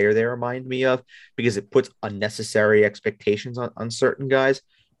of player they remind me of, because it puts unnecessary expectations on certain guys.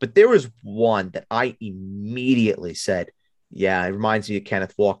 But there was one that I immediately said, yeah, it reminds me of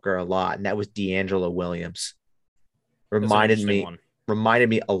Kenneth Walker a lot. And that was DeAngelo Williams. Reminded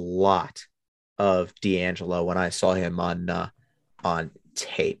me a lot of DeAngelo when I saw him on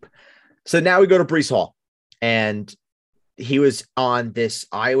tape. So now we go to Breece Hall, and he was on this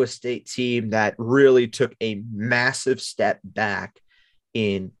Iowa State team that really took a massive step back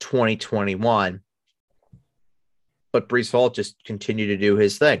in 2021. But Breece Hall just continued to do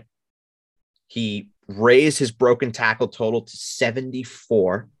his thing. He raised his broken tackle total to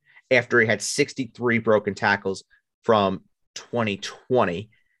 74 after he had 63 broken tackles from 2020.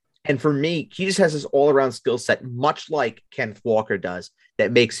 And for me, he just has this all-around skill set, much like Kenneth Walker does,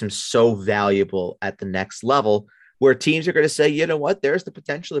 that makes him so valuable at the next level, where teams are going to say, you know what, there's the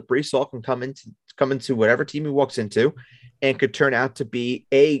potential that Breece Hall can come into whatever team he walks into and could turn out to be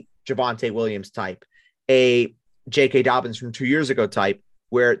a Javonte Williams type, a J.K. Dobbins from 2 years ago type,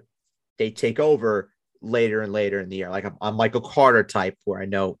 where they take over later and later in the year, like a Michael Carter type, where I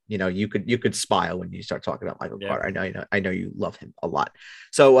know, you could smile when you start talking about Michael Carter. I know you love him a lot.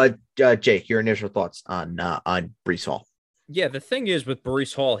 So, Jake, your initial thoughts on Breece Hall? Yeah, the thing is with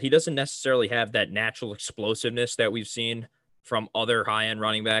Breece Hall, he doesn't necessarily have that natural explosiveness that we've seen from other high-end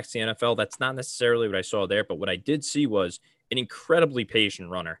running backs in the NFL. That's not necessarily what I saw there, but what I did see was an incredibly patient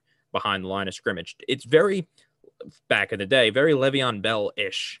runner. behind the line of scrimmage. It's very back in the day, very Le'Veon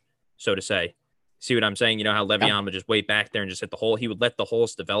Bell-ish, so to say. See what I'm saying? You know how Le'Veon would just wait back there and just hit the hole. He would let the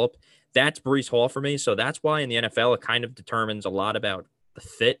holes develop. That's Breece Hall for me. So that's why in the NFL, it kind of determines a lot about the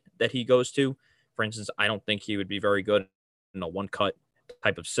fit that he goes to. For instance, I don't think he would be very good in a one-cut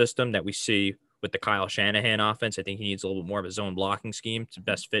type of system that we see with the Kyle Shanahan offense. I think he needs a little bit more of a zone blocking scheme to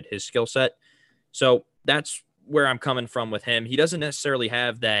best fit his skill set. So that's where I'm coming from with him. He doesn't necessarily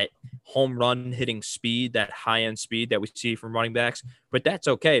have that home run hitting speed, that high end speed that we see from running backs, but that's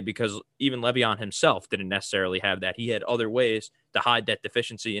okay because even Le'Veon himself didn't necessarily have that. He had other ways to hide that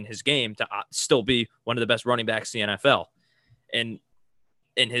deficiency in his game to still be one of the best running backs in the NFL. And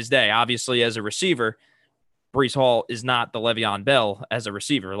in his day, obviously as a receiver, Breece Hall is not the Le'Veon Bell as a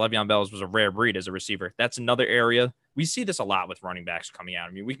receiver. Le'Veon Bell was a rare breed as a receiver. That's another area. We see this a lot with running backs coming out.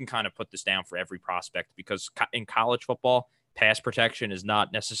 I mean, we can kind of put this down for every prospect because in college football, pass protection is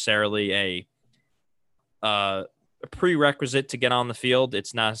not necessarily a prerequisite to get on the field.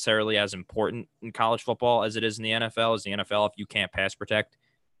 It's not necessarily as important in college football as it is in the NFL. As the NFL, if you can't pass protect,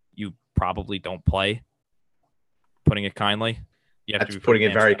 you probably don't play. Putting it kindly. That's putting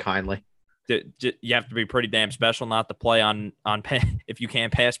it very kindly. You have to be pretty damn special not to play on if you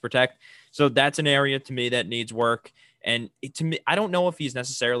can't pass protect. So that's an area to me that needs work. And to me, I don't know if he's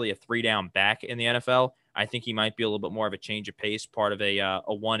necessarily a 3-down back in the NFL. I think he might be a little bit more of a change of pace, part of a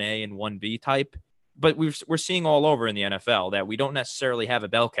 1A and 1B type. But we're seeing all over in the NFL that we don't necessarily have a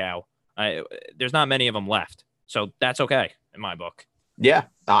bell cow. There's not many of them left. So that's okay in my book. Yeah,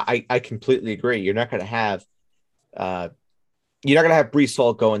 I completely agree. You're not going to have Breece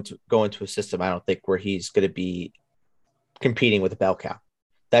Hall go into a system, I don't think, where he's going to be competing with a bell cow.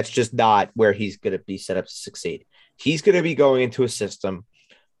 That's just not where he's going to be set up to succeed. He's going to be going into a system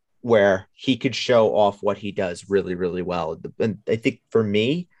where he could show off what he does really, really well. And I think for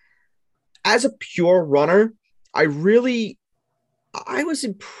me, as a pure runner, I was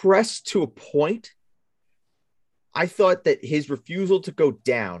impressed to a point. I thought that his refusal to go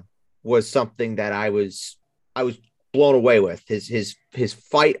down was something that I was blown away with. His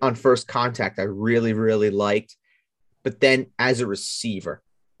fight on first contact, I really, really liked. But then as a receiver,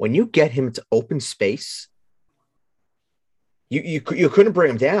 when you get him to open space, you couldn't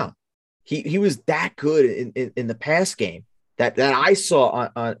bring him down. He was that good in the pass game that I saw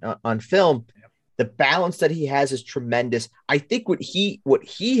on film. The balance that he has is tremendous. I think what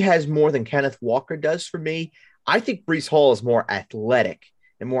he has more than Kenneth Walker does for me. I think Breece Hall is more athletic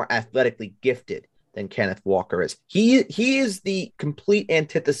and more athletically gifted than Kenneth Walker is. He is the complete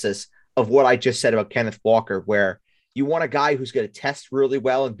antithesis of what I just said about Kenneth Walker, where you want a guy who's going to test really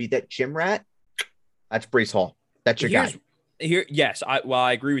well and be that gym rat. That's Breece Hall. That's your guy. Yes,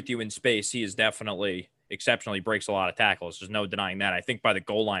 I agree with you in space. He is definitely exceptionally breaks a lot of tackles. There's no denying that. I think by the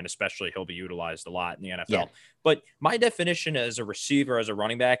goal line especially, he'll be utilized a lot in the NFL. Yeah. But my definition as a receiver, as a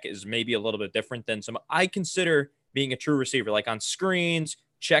running back, is maybe a little bit different than some. I consider being a true receiver, like on screens,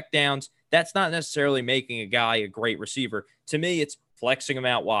 check downs. That's not necessarily making a guy a great receiver. To me, it's flexing him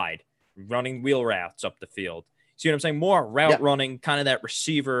out wide, running wheel routes up the field. See what I'm saying? More route running, kind of that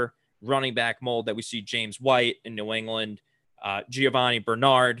receiver running back mold that we see James White in New England, Giovanni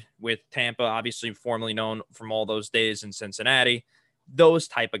Bernard with Tampa, obviously formerly known from all those days in Cincinnati. Those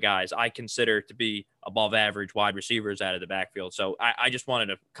type of guys I consider to be above average wide receivers out of the backfield. So I just wanted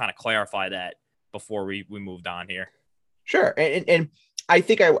to kind of clarify that before we moved on here. Sure. And I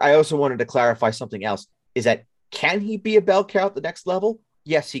think I also wanted to clarify something else, is that can he be a bell cow at the next level?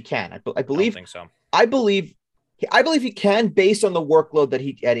 Yes, he can. I believe. I don't think so. I believe he can, based on the workload that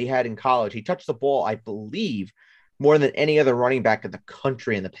he had in college. He touched the ball, I believe, more than any other running back in the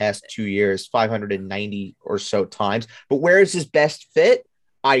country in the past 2 years, 590 or so times. But where is his best fit?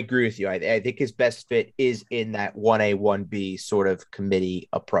 I agree with you. I think his best fit is in that 1A, 1B sort of committee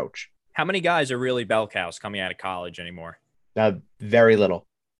approach. How many guys are really bell cows coming out of college anymore? Very little.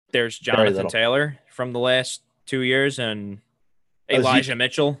 There's Jonathan Taylor from the last 2 years and Elijah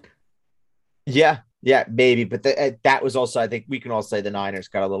Mitchell. Yeah, maybe. But that was also, I think we can all say the Niners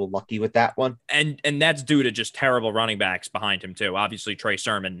got a little lucky with that one. And that's due to just terrible running backs behind him, too. Obviously, Trey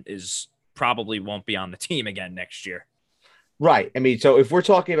Sermon probably won't be on the team again next year. Right. I mean, so if we're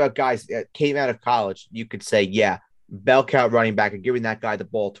talking about guys that came out of college, you could say, yeah, bell cow running back and giving that guy the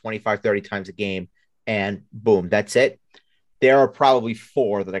ball 25, 30 times a game, and boom, that's it. There are probably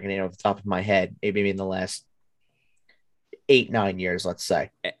 4 that I can name off the top of my head, maybe in the last 8-9 years, let's say.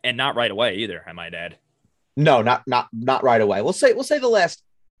 And not right away either, I might add. No, not right away. We'll say the last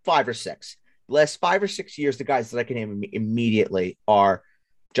 5 or 6. The last 5 or 6 years, the guys that I can name immediately are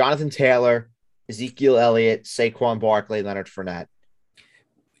Jonathan Taylor, Ezekiel Elliott, Saquon Barkley, Leonard Fournette.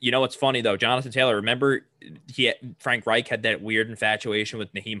 You know what's funny though? Jonathan Taylor, remember Frank Reich had that weird infatuation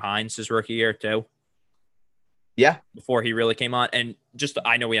with Naheem Hines his rookie year too? Yeah. Before he really came on. And just,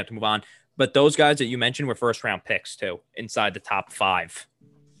 I know we have to move on, but those guys that you mentioned were first round picks too, inside the top 5.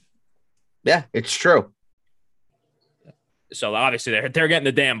 Yeah, it's true. So obviously they're getting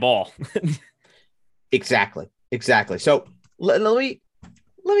the damn ball. Exactly. So let me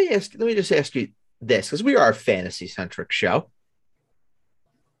just ask you this, because we are a fantasy centric show.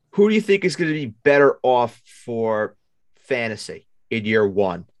 Who do you think is going to be better off for fantasy in year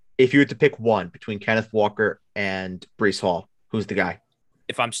one? If you were to pick one between Kenneth Walker and Breece Hall, who's the guy?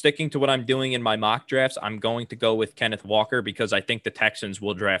 If I'm sticking to what I'm doing in my mock drafts, I'm going to go with Kenneth Walker because I think the Texans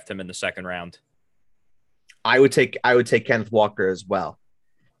will draft him in the 2nd round. I would take Kenneth Walker as well,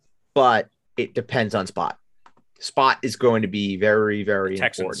 but it depends on spot. Spot is going to be very, very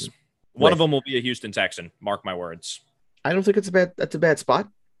important. One of them will be a Houston Texan. Mark my words. I don't think that's a bad spot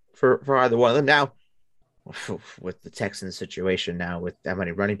for either one of them. Now, with the Texans situation now, with how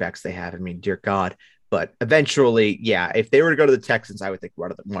many running backs they have, I mean, dear God. But eventually, yeah, if they were to go to the Texans, I would think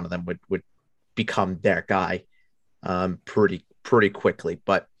one of them would become their guy pretty quickly.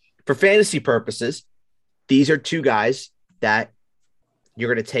 But for fantasy purposes, these are two guys that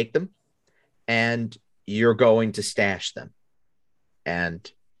you're going to take them and you're going to stash them.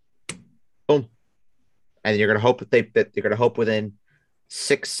 And boom. And you're going to hope that they're going to hope within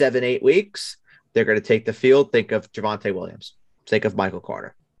 6, 7, 8 weeks, they're going to take the field. Think of Javonte Williams. Think of Michael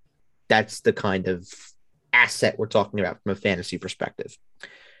Carter. That's the kind of asset we're talking about from a fantasy perspective.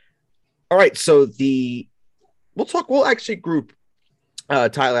 All right. So we'll actually group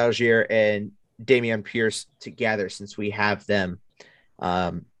Tyler Algier and Dameon Pierce together, since we have them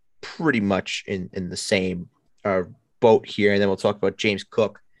pretty much in the same boat here. And then we'll talk about James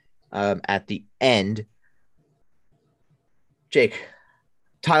Cook at the end. Jake,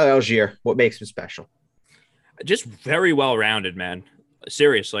 Tyler Algier, what makes him special? Just very well-rounded, man.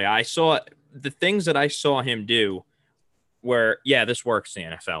 Seriously, I saw the things that I saw him do where, yeah, this works in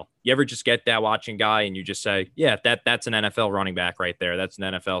the NFL. You ever just get that watching guy and you just say, yeah, that's an NFL running back right there. That's an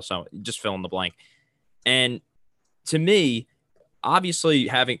NFL. So just fill in the blank. And to me, obviously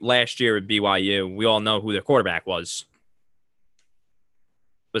having last year at BYU, we all know who their quarterback was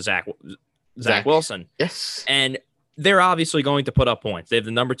Zach Wilson. Yes. And they're obviously going to put up points. They have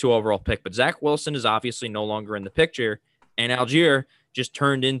the number 2 overall pick, but Zach Wilson is obviously no longer in the picture. And Algier just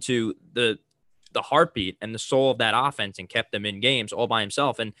turned into the heartbeat and the soul of that offense and kept them in games all by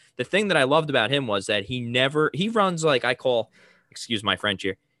himself. And the thing that I loved about him was that he runs like excuse my French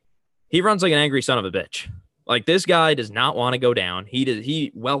here, he runs like an angry son of a bitch. Like, this guy does not want to go down.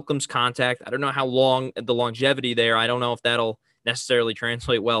 He welcomes contact. I don't know how long the longevity there. I don't know if that'll necessarily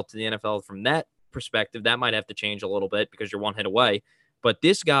translate well to the NFL from that perspective. That might have to change a little bit because you're one hit away. But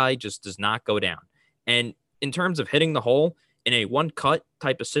this guy just does not go down. And in terms of hitting the hole in a one-cut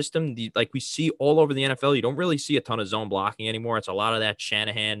type of system, like we see all over the NFL, you don't really see a ton of zone blocking anymore. It's a lot of that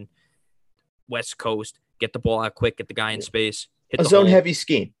Shanahan, West Coast, get the ball out quick, get the guy in space. Hit a zone-heavy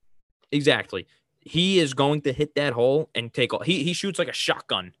scheme. Exactly. He is going to hit that hole and take all. He shoots like a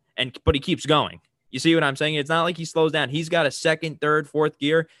shotgun, but he keeps going. You see what I'm saying? It's not like he slows down. He's got a 2nd, 3rd, 4th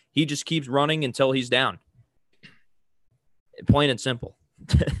gear. He just keeps running until he's down. Plain and simple.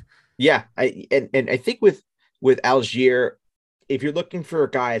 Yeah, I think with Algier, if you're looking for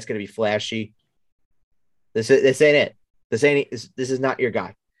a guy that's going to be flashy, this ain't it. This is not your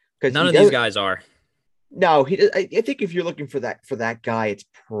guy. Because none of these guys are. No, I think if you're looking for that guy, it's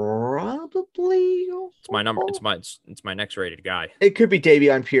probably it's my next rated guy. It could be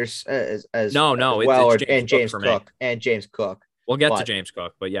Dameon Pierce as no, well, it's James Cook. We'll get to James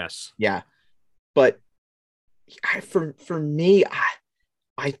Cook, but yes, yeah. But for me,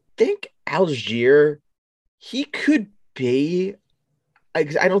 I think Algier, he could be. I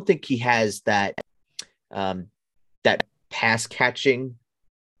don't think he has that pass catching.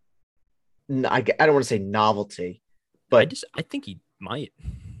 I don't want to say novelty, but I think he might.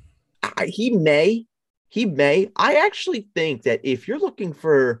 He may. I actually think that if you're looking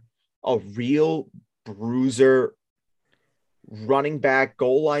for a real bruiser, running back,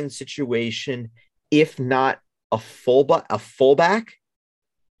 goal line situation, if not a fullback,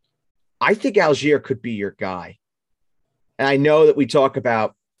 I think Algier could be your guy. And I know that we talk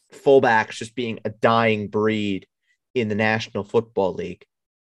about fullbacks just being a dying breed in the National Football League,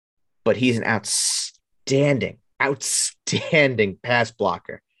 but he's an outstanding pass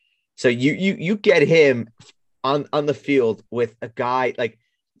blocker. So you get him on the field with a guy like,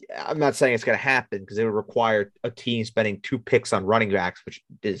 I'm not saying it's going to happen because it would require a team spending 2 picks on running backs, which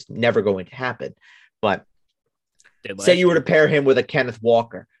is never going to happen. But say you were to pair him with a Kenneth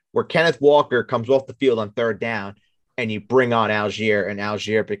Walker, where Kenneth Walker comes off the field on third down and you bring on Algier and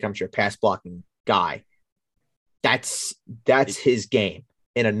Algier becomes your pass blocking guy. That's his game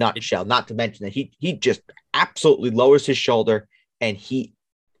in a nutshell. Not to mention that he just absolutely lowers his shoulder and he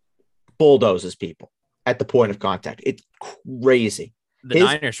bulldozes people at the point of contact. It's crazy. The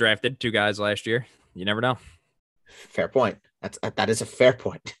Niners drafted 2 guys last year. You never know. Fair point. That is a fair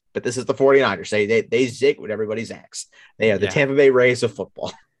point. But this is the 49ers. They zig with everybody zags. They are the Tampa Bay Rays of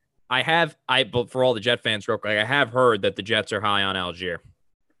football. But for all the Jet fans, real quick, I have heard that the Jets are high on Algier.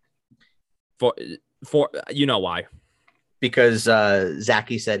 For you know why? Because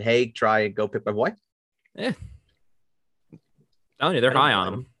Zachy said, "Hey, try and go pick my boy." Yeah, telling you, they're high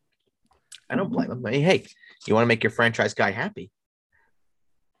on him. I don't blame him. I mean, hey, you want to make your franchise guy happy?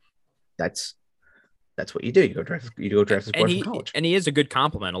 That's what you do. You go draft this boy from college, and he is a good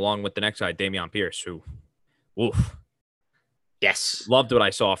compliment along with the next guy, Dameon Pierce, who, oof. Yes. Loved what I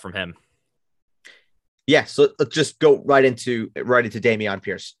saw from him. Yeah, so let's just go right into Dameon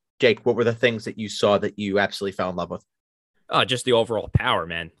Pierce. Jake, what were the things that you saw that you absolutely fell in love with? Just the overall power,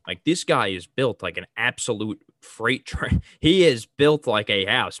 man. Like, this guy is built like an absolute freight train. He is built like a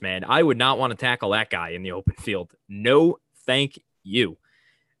house, man. I would not want to tackle that guy in the open field. No, thank you.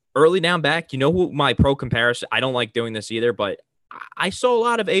 Early down back, you know who my pro comparison, I don't like doing this either, but I saw a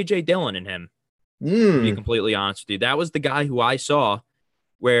lot of A.J. Dillon in him. To be completely honest with you, that was the guy who I saw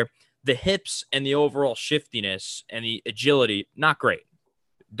where the hips and the overall shiftiness and the agility, not great.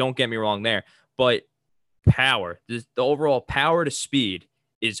 Don't get me wrong there, but power, the overall power to speed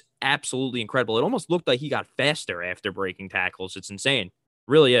is absolutely incredible. It almost looked like he got faster after breaking tackles. It's insane.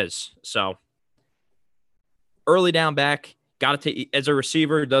 Really is. So early down back, got to take as a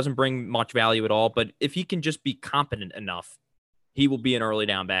receiver, doesn't bring much value at all, but if he can just be competent enough, he will be an early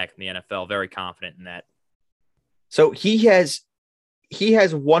down back in the NFL. Very confident in that. So he has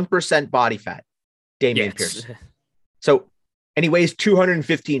 1% body fat, Dameon Pierce. So, and he weighs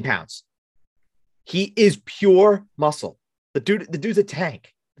 215 pounds. He is pure muscle. The dude's a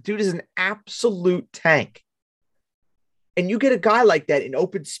tank. The dude is an absolute tank. And you get a guy like that in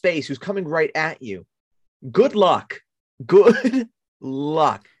open space who's coming right at you. Good luck. Good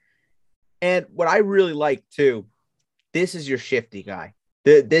luck. And what I really like too, this is your shifty guy.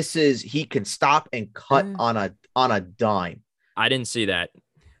 He can stop and cut on a dime. I didn't see that.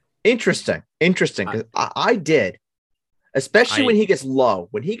 Interesting. Because I did, especially when he gets low.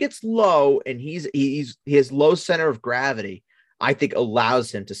 When he gets low and he has low center of gravity, I think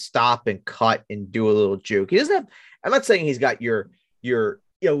allows him to stop and cut and do a little juke. He doesn't have. I'm not saying he's got your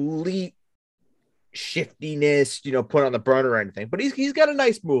elite shiftiness, put on the burner or anything, but he's got a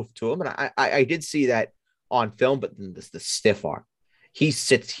nice move to him, and I did see that on film. But then the stiff arm, he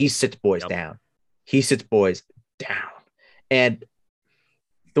sits boys down. He sits boys down. And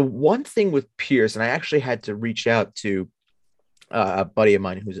the one thing with Pierce, and I actually had to reach out to a buddy of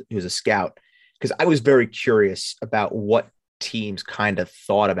mine who's a scout, because I was very curious about what teams kind of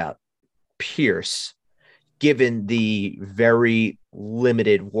thought about Pierce, given the very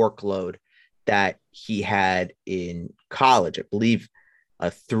limited workload that he had in college. I believe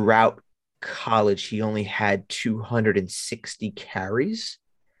throughout college, he only had 260 carries,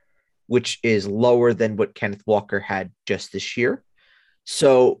 which is lower than what Kenneth Walker had just this year.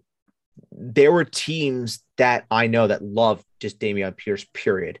 So there were teams that I know that love just Dameon Pierce,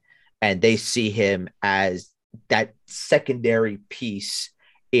 period. And they see him as that secondary piece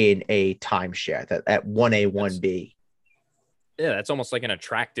in a timeshare, that 1A, 1B. Yeah, that's almost like an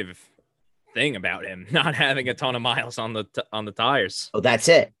attractive thing about him, not having a ton of miles on the tires. Oh, that's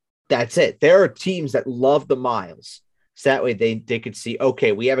it. There are teams that love the miles. So that way they could see,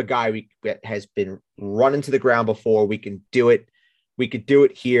 okay, we have a guy that has been running to the ground before. We can do it. We could do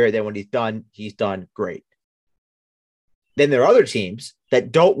it here. Then when he's done great. Then there are other teams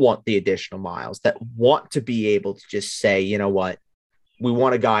that don't want the additional miles, that want to be able to just say, you know what, we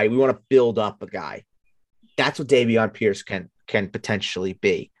want to build up a guy. That's what Dameon Pierce can potentially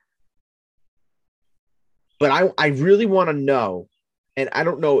be. But I really want to know, and I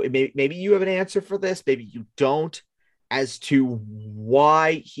don't know, maybe you have an answer for this, maybe you don't, as to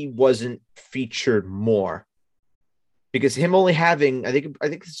why he wasn't featured more. Because him only having, I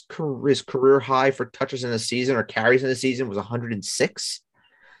think his career high for touches in a season or carries in a season was 106.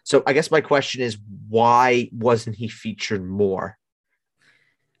 So I guess my question is, why wasn't he featured more?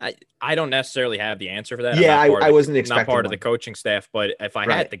 I don't necessarily have the answer for that. Yeah, I wasn't expecting. Not part of the coaching staff, but if I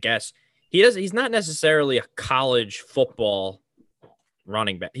had to guess, he's not necessarily a college football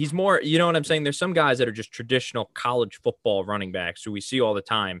running back. He's more, you know what I'm saying? There's some guys that are just traditional college football running backs who we see all the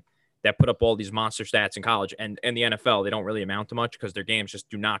time that put up all these monster stats in college and the NFL. They don't really amount to much because their games just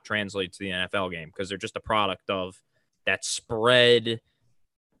do not translate to the NFL game because they're just a product of that spread,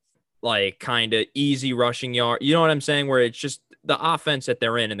 like kind of easy rushing yard. You know what I'm saying? Where it's just the offense that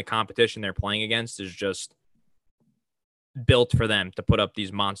they're in and the competition they're playing against is just built for them to put up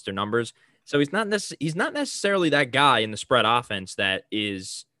these monster numbers. So he's not necessarily that guy in the spread offense that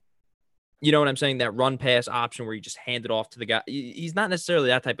is, you know what I'm saying, that run pass option where you just hand it off to the guy. He's not necessarily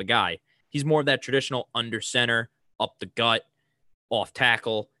that type of guy. He's more of that traditional under center, up the gut, off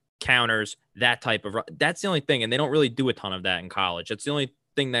tackle, counters, that type of run. That's the only thing. And they don't really do a ton of that in college. That's the only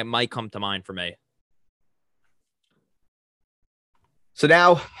thing that might come to mind for me. So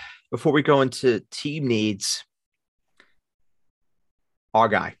now, before we go into team needs, our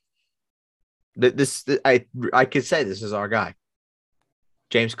guy. I could say this is our guy,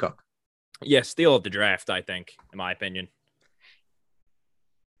 James Cook. Yeah, steal of the draft, I think, in my opinion.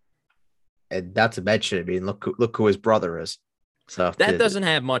 And not to mention, I mean, look who his brother is. So that doesn't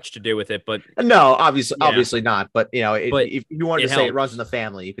have much to do with it, but no, obviously not. But you know, if you wanted to say helps. it runs in the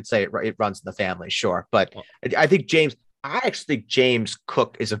family, you could say it runs in the family, sure. But I actually think James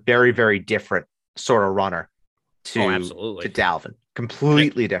Cook is a very, very different sort of runner to Dalvin.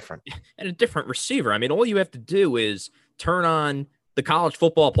 Completely different. And a different receiver. I mean, all you have to do is turn on the college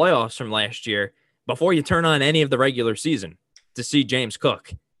football playoffs from last year before you turn on any of the regular season to see James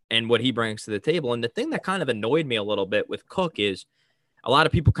Cook and what he brings to the table. And the thing that kind of annoyed me a little bit with Cook is a lot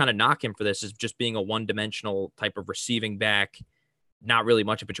of people kind of knock him for this as just being a one-dimensional type of receiving back, not really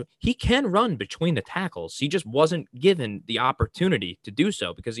much of a. He can run between the tackles. He just wasn't given the opportunity to do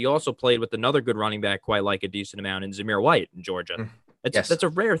so because he also played with another good running back quite like a decent amount in Zamir White in Georgia. That's a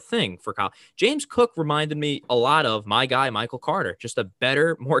rare thing for college. James Cook reminded me a lot of my guy, Michael Carter, just a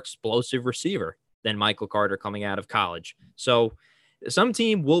better, more explosive receiver than Michael Carter coming out of college. So some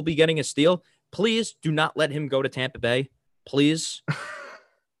team will be getting a steal. Please do not let him go to Tampa Bay. Please.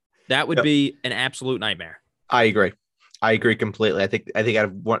 That would be an absolute nightmare. I agree completely. I think out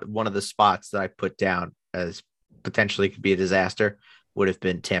of one of the spots that I put down as potentially could be a disaster would have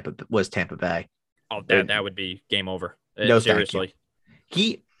been Tampa Bay. Oh, that would be game over. No, seriously.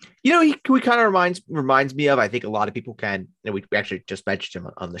 He kind of reminds me of, I think a lot of people can, and we actually just mentioned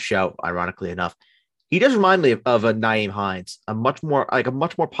him on the show, ironically enough. He does remind me of a Nyheim Hines, a much more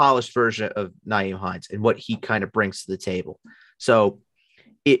polished version of Nyheim Hines and what he kind of brings to the table. So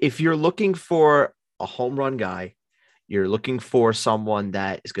if you're looking for a home run guy, you're looking for someone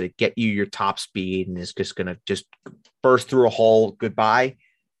that is going to get you your top speed and is just going to just burst through a hole, goodbye,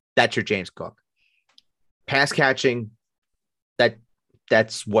 that's your James Cook. Pass catching,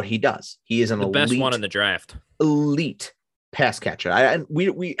 that's what he does. He is the best one in the draft. Elite pass catcher.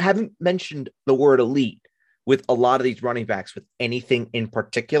 We haven't mentioned the word elite with a lot of these running backs with anything in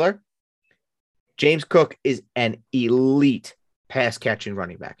particular. James Cook is an elite pass catching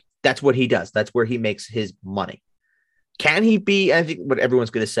running back. That's what he does. That's where he makes his money. Can he be? I think what everyone's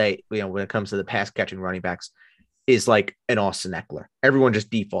going to say, when it comes to the pass catching running backs, is like an Austin Eckler. Everyone just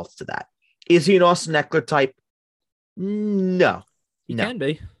defaults to that. Is he an Austin Eckler type? No. He can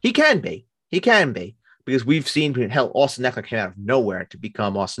be. He can be. Because we've seen Austin Eckler came out of nowhere to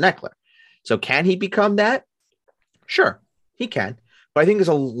become Austin Eckler. So can he become that? Sure, he can. But I think there's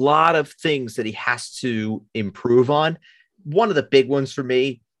a lot of things that he has to improve on. One of the big ones for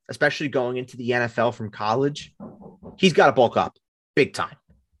me, especially going into the NFL from college, he's got to bulk up big time.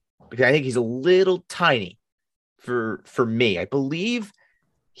 Because I think he's a little tiny for me. I believe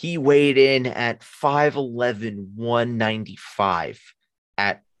he weighed in at 5'11", 195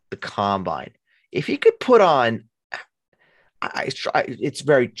 at the combine. If he could put on, it's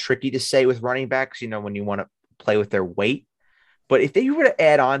very tricky to say with running backs, when you want to play with their weight. But if they were to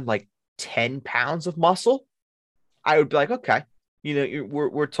add on like 10 pounds of muscle, I would be like, okay,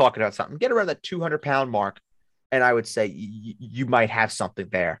 we're talking about something. Get around that 200-pound mark, and I would say you might have something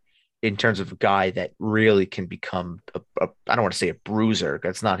there in terms of a guy that really can become I don't want to say a bruiser.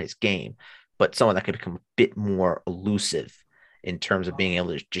 That's not his game, but someone that could become a bit more elusive in terms of being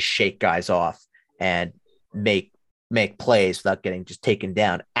able to just shake guys off and make plays without getting just taken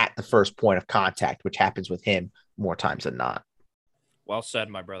down at the first point of contact, which happens with him more times than not. Well said,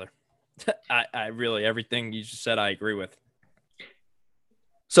 my brother. I really, everything you just said, I agree with.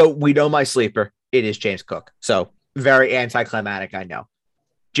 So we know my sleeper. It is James Cook. So very anticlimactic, I know.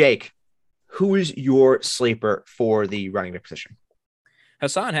 Jake, who is your sleeper for the running back position?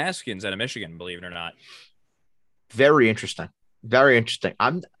 Hassan Haskins out of Michigan, believe it or not. Very interesting. Very interesting.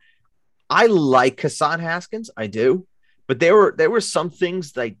 I like Hassan Haskins. I do. But there were some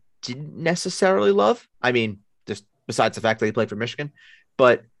things that I didn't necessarily love. I mean, just besides the fact that he played for Michigan.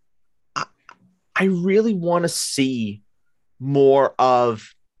 But I really want to see more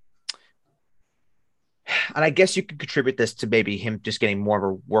of, and I guess you could contribute this to maybe him just getting more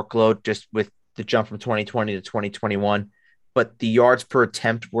of a workload just with the jump from 2020 to 2021. But the yards per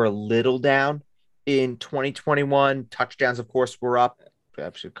attempt were a little down in 2021. Touchdowns, of course, were up.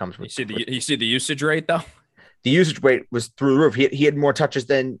 Actually comes with, You see the usage rate though. the usage rate was through the roof. He had more touches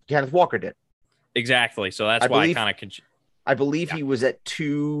than Kenneth Walker did. Exactly. So that's why I believe he was at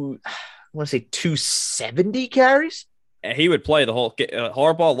I want to say 270 carries. he would play the whole.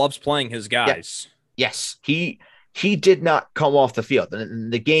 Harbaugh loves playing his guys. Yes, he did not come off the field.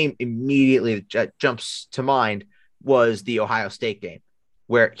 And the game immediately that jumps to mind was the Ohio State game,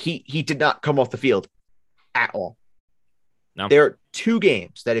 where he did not come off the field at all. No. There are two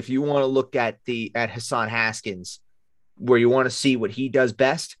games that if you want to look at Hassan Haskins, where you want to see what he does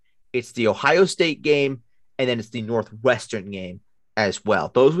best, it's the Ohio State game and then it's the Northwestern game as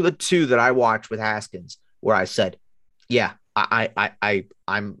well. Those were the two that I watched with Haskins, where I said, yeah,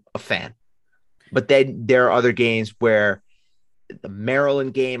 I'm a fan. But then there are other games where the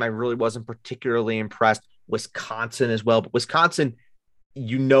Maryland game, I really wasn't particularly impressed. Wisconsin as well. But Wisconsin,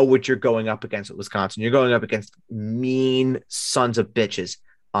 you know what you're going up against at Wisconsin. You're going up against mean sons of bitches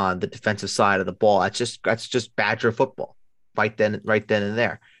on the defensive side of the ball. That's just Badger football right then and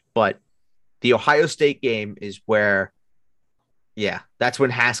there. But the Ohio State game is where, yeah, that's when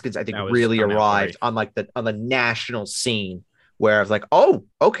Haskins, I think, really arrived on the national scene, where I was like, oh,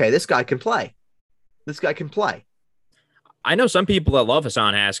 okay, this guy can play. This guy can play. I know some people that love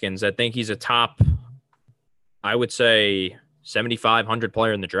Hassan Haskins that think he's a top, I would say, 7,500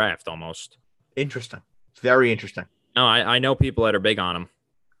 player in the draft almost. Interesting. Very interesting. No, I know people that are big on him.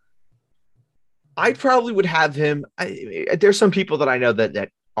 I probably would have him. There's some people that I know that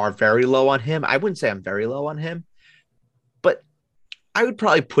are very low on him. I wouldn't say I'm very low on him, but I would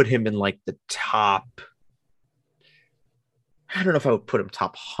probably put him in like the top. I don't know if I would put him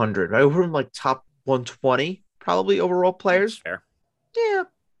top 100. I would put him like top 120 probably overall players. Fair. Yeah.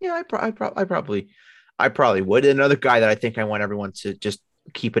 I probably would. Another guy that I think I want everyone to just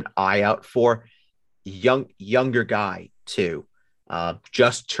keep an eye out for, younger guy too,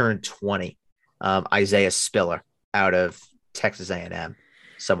 just turned 20. Isaiah Spiller out of Texas A&M,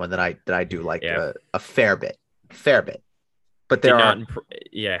 someone that I do like a fair bit. But there are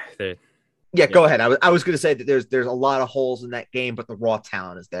go ahead. I was going to say that there's a lot of holes in that game, but the raw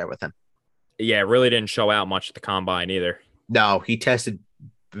talent is there with him. Yeah, really didn't show out much at the combine either. No, he tested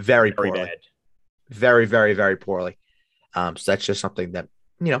very poorly. Bad. Very, very, very poorly. So that's just something that,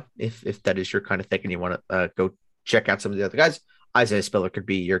 if that is your kind of thing and you want to go check out some of the other guys, Isaiah Spiller could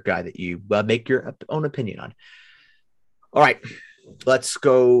be your guy that you make your own opinion on. All right, let's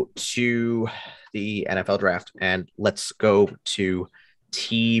go to the NFL draft and let's go to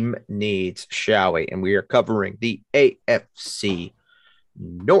team needs, shall we? And we are covering the AFC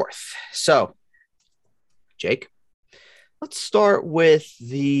North. So, Jake, let's start with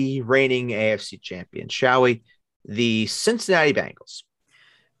the reigning AFC champion, shall we? The Cincinnati Bengals.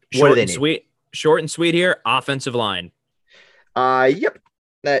 What do they need? Short and sweet here. Offensive line. Yep.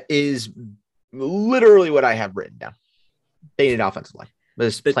 That is literally what I have written down. They need an offensive line.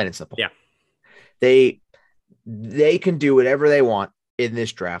 It's plain and simple. Yeah. They can do whatever they want in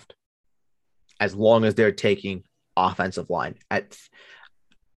this draft as long as they're taking offensive line at,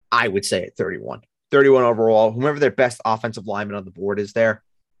 I would say, at 31 overall. Whomever their best offensive lineman on the board is there,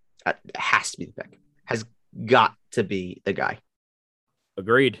 has to be the pick. Has got to be the guy.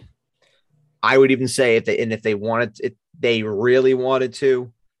 Agreed. I would even say if they really wanted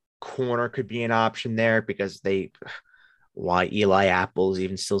to, corner could be an option there because why Eli Apple's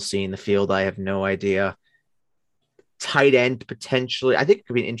even still seeing the field, I have no idea. Tight end potentially. I think it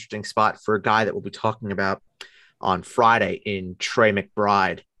could be an interesting spot for a guy that we'll be talking about on Friday in Trey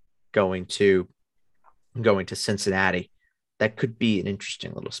McBride going to Cincinnati. That could be an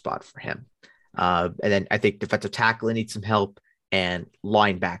interesting little spot for him. And then I think defensive tackle needs some help, and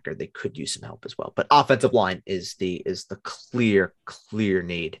linebacker they could use some help as well. But offensive line is the clear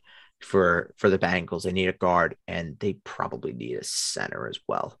need for the Bengals. They need a guard, and they probably need a center as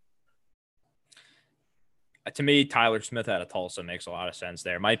well. To me, Tyler Smith out of Tulsa makes a lot of sense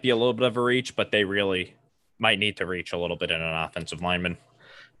there. Might be a little bit of a reach, but they really might need to reach a little bit in an offensive lineman.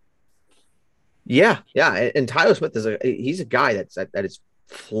 Yeah. And Tyler Smith he's a guy that is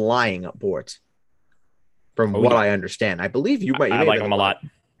flying up boards. From what I understand, I believe you might. I like him a lot.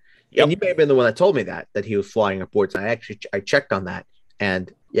 Yep. And you may have been the one that told me that he was flying up boards. I checked on that,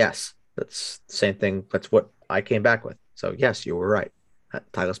 and yes, that's the same thing. That's what I came back with. So yes, you were right.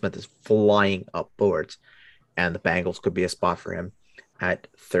 Tyler Smith is flying up boards, and the Bengals could be a spot for him at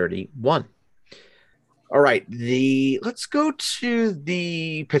 31. All right. Let's go to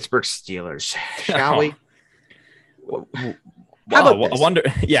the Pittsburgh Steelers, shall we? How about Wow, I this? wonder.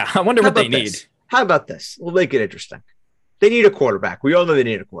 Yeah, I wonder How what they about need. this? How about this? We'll make it interesting. They need a quarterback. We all know they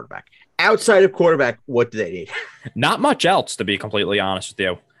need a quarterback. Outside of quarterback, what do they need? Not much else, to be completely honest with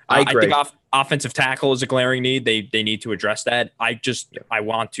you. I I think agree. offensive tackle is a glaring need. They need to address that. Yeah. I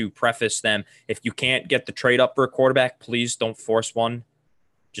want to preface them. If you can't get the trade up for a quarterback, please don't force one.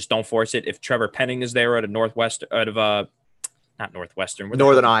 Just don't force it. If Trevor Penning is there not Northwestern, where the hell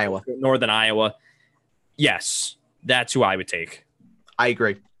Northern is it? Iowa. Northern Iowa. Yes, that's who I would take. I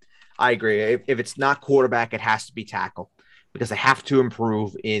agree. If it's not quarterback, it has to be tackle because they have to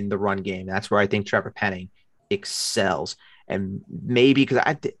improve in the run game. That's where I think Trevor Penning excels. And maybe because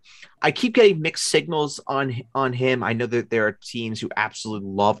I keep getting mixed signals on him. I know that there are teams who absolutely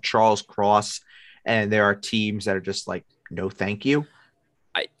love Charles Cross, and there are teams that are just like, no, thank you.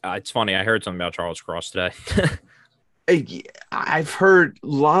 It's funny. I heard something about Charles Cross today. I've heard a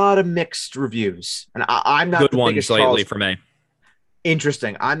lot of mixed reviews, and I'm not Good the ones biggest lately Charles. for me.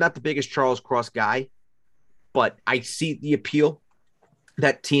 Interesting. I'm not the biggest Charles Cross guy, but I see the appeal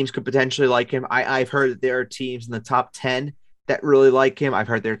that teams could potentially like him. I've heard that there are teams in the top 10 that really like him. I've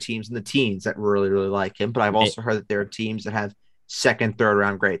heard there are teams in the teens that really, really like him, but I've also heard that there are teams that have second, third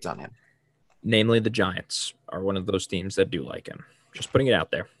round grades on him. Namely, the Giants are one of those teams that do like him. Just putting it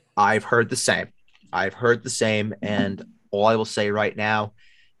out there. I've heard the same. And all I will say right now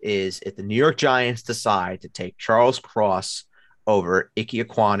is if the New York Giants decide to take Charles Cross over Ike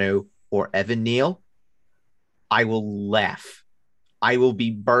Ekwonu or Evan Neal, I will laugh. I will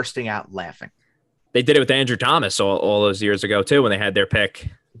be bursting out laughing. They did it with Andrew Thomas all those years ago, too, when they had their pick.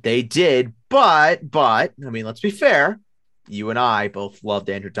 They did, but I mean, let's be fair. You and I both loved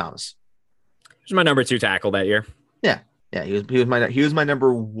Andrew Thomas. He was my number 2 tackle that year. Yeah, he was my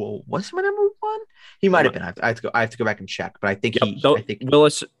number. Was he my number one? He might have been. I have to go back and check, but I think I think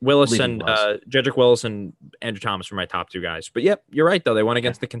Willis believe and he was. Jedrick Willis and Andrew Thomas were my top 2 guys. But yep, you're right though. They went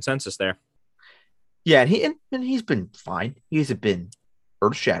against the consensus there. Yeah, and he's been fine. He hasn't been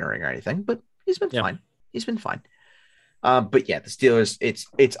earth shattering or anything, but he's been fine. He's been fine. But yeah, the Steelers,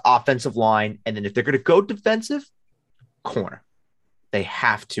 it's offensive line, and then if they're going to go defensive, corner, they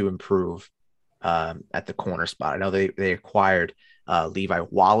have to improve at the corner spot. I know they acquired Levi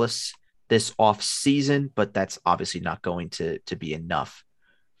Wallace this off season, but that's obviously not going to be enough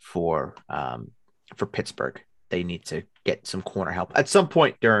for Pittsburgh. They need to get some corner help at some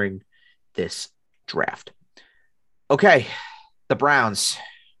point during this draft. Okay, the Browns.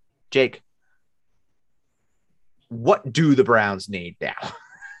 Jake, what do the Browns need now?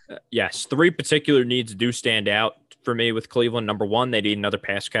 Yes, 3 particular needs do stand out for me with Cleveland. Number 1, they need another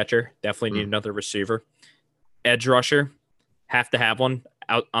pass catcher. Definitely need another receiver. Edge rusher, have to have one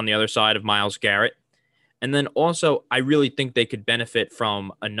out on the other side of Myles Garrett. And then also, I really think they could benefit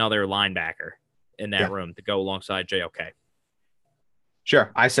from another linebacker in that room to go alongside JOK.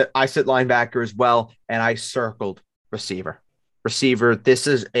 Sure. I said linebacker as well, and I circled receiver. Receiver, this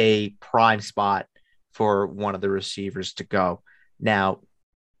is a prime spot for one of the receivers to go. Now,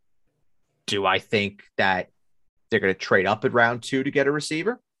 do I think that they're going to trade up at round 2 to get a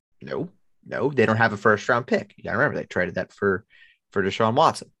receiver? No, they don't have a first round pick. You got to remember they traded that for Deshaun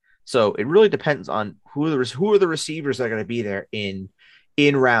Watson. So it really depends on who are the receivers that are going to be there in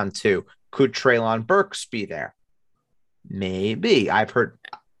round 2. Could Treylon Burks be there? Maybe. I've heard.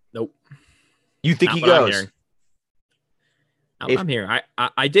 Nope. You think he goes? I'm hearing.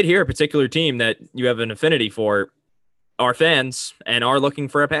 I did hear a particular team that you have an affinity for, our fans, and are looking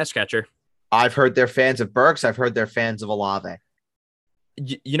for a pass catcher. I've heard they're fans of Burks. I've heard they're fans of Olave.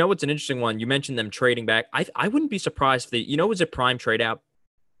 You know what's an interesting one? You mentioned them trading back. I wouldn't be surprised if they, was a prime trade out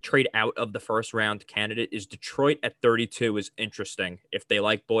of the first round candidate is Detroit at 32 is interesting. If they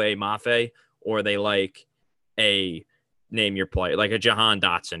like Boye Mafe or they like a name your player, like a Jahan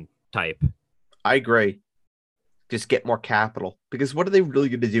Dotson type. I agree. Just get more capital, because what are they really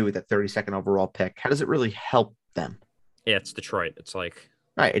going to do with that 32nd overall pick? How does it really help them? Yeah, it's Detroit. It's like,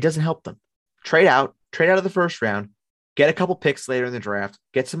 right. It doesn't help them. Trade out of the first round, get a couple picks later in the draft,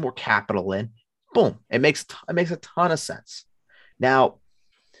 get some more capital in. Boom. It makes a ton of sense. Now,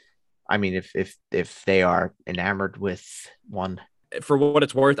 I mean, if they are enamored with one, for what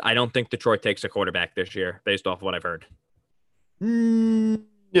it's worth, I don't think Detroit takes a quarterback this year, based off what I've heard.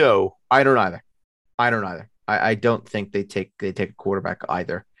 No, I don't either. I don't think they take a quarterback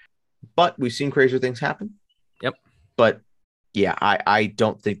either. But we've seen crazier things happen. Yep. But yeah, I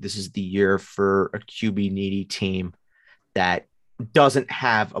don't think this is the year for a QB needy team that doesn't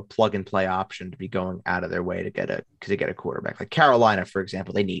have a plug and play option to be going out of their way to get a quarterback. Like Carolina, for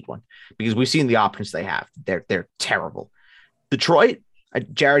example, they need one because we've seen the options they have. They're terrible. Detroit,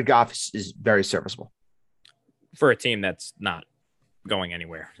 Jared Goff is very serviceable for a team that's not going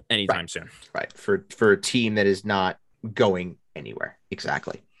anywhere anytime soon. Right. For a team that is not going anywhere.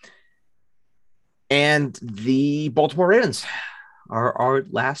 Exactly. And the Baltimore Ravens are our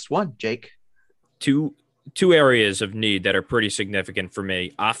last one, Jake. Two areas of need that are pretty significant for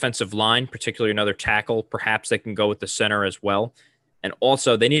me. Offensive line, particularly another tackle. Perhaps they can go with the center as well. And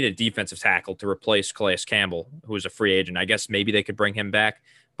also, they need a defensive tackle to replace Calais Campbell, who is a free agent. I guess maybe they could bring him back.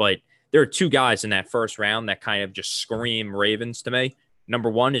 But there are two guys in that first round that kind of just scream Ravens to me. Number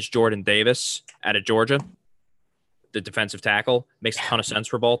one is Jordan Davis out of Georgia, the defensive tackle. Makes a ton of sense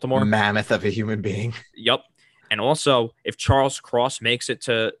for Baltimore. Mammoth of a human being. Yep. And also, if Charles Cross makes it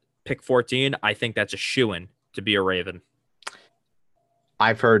to pick 14, I think that's a shoo-in to be a Raven.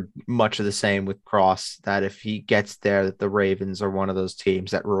 I've heard much of the same with Cross, that if he gets there, that the Ravens are one of those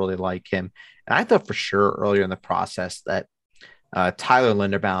teams that really like him. And I thought for sure earlier in the process that Tyler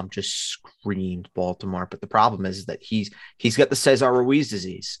Linderbaum just screamed Baltimore. But the problem is that he's got the Cesar Ruiz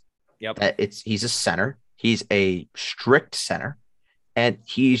disease. Yep. He's a center. He's a strict center, and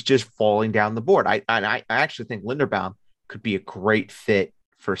he's just falling down the board. I actually think Linderbaum could be a great fit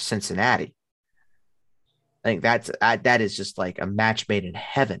for Cincinnati. I think that is just like a match made in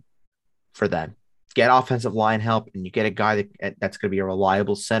heaven for them. Get offensive line help, and you get a guy that's going to be a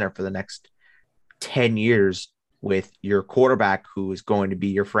reliable center for the next 10 years with your quarterback who is going to be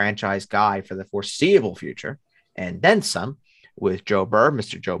your franchise guy for the foreseeable future, and then some with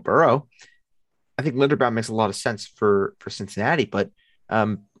Mr. Joe Burrow. I think Linderbaum makes a lot of sense for Cincinnati, but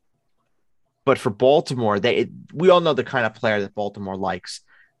for Baltimore, we all know the kind of player that Baltimore likes.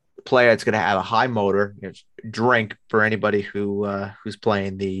 Player that's going to have a high motor. Drink for anybody who's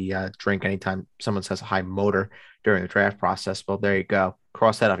playing the drink anytime someone says a high motor during the draft process. Well, there you go.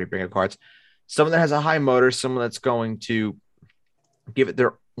 Cross that off your bingo cards. Someone that has a high motor, someone that's going to give it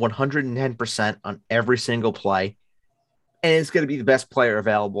their 110% on every single play, and it's going to be the best player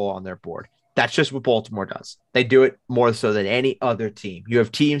available on their board. That's just what Baltimore does. They do it more so than any other team. You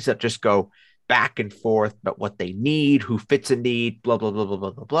have teams that just go back and forth about what they need, who fits a need, blah, blah, blah, blah,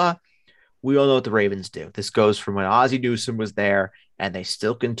 blah, blah, blah. We all know what the Ravens do. This goes from when Ozzie Newsome was there, and they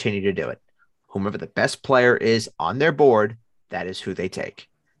still continue to do it. Whomever the best player is on their board, that is who they take.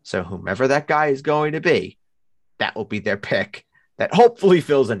 So whomever that guy is going to be, that will be their pick that hopefully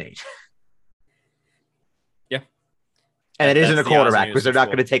fills a need. Yeah. And it isn't a quarterback because they're not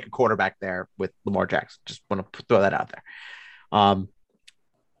going to take a quarterback there with Lamar Jackson. Just want to throw that out there.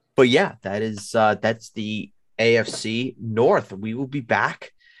 But yeah, that's the AFC North. We will be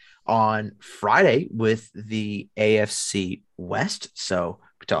back on Friday with the AFC West. So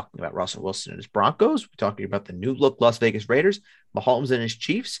we're talking about Russell Wilson and his Broncos. We're talking about the new look Las Vegas Raiders, Mahomes and his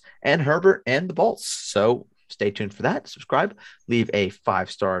Chiefs, and Herbert and the Bolts. So stay tuned for that. Subscribe, leave a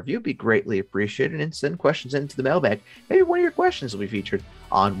 5-star review. Be greatly appreciated, and send questions into the mailbag. Maybe one of your questions will be featured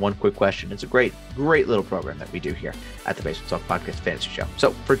on One Quick Question. It's a great little program that we do here at the Basement Talk Podcast Fantasy Show.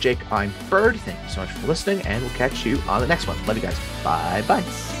 So for Jake, I'm Bird. Thank you so much for listening, and we'll catch you on the next one. Love you guys.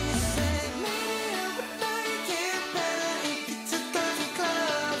 Bye-bye.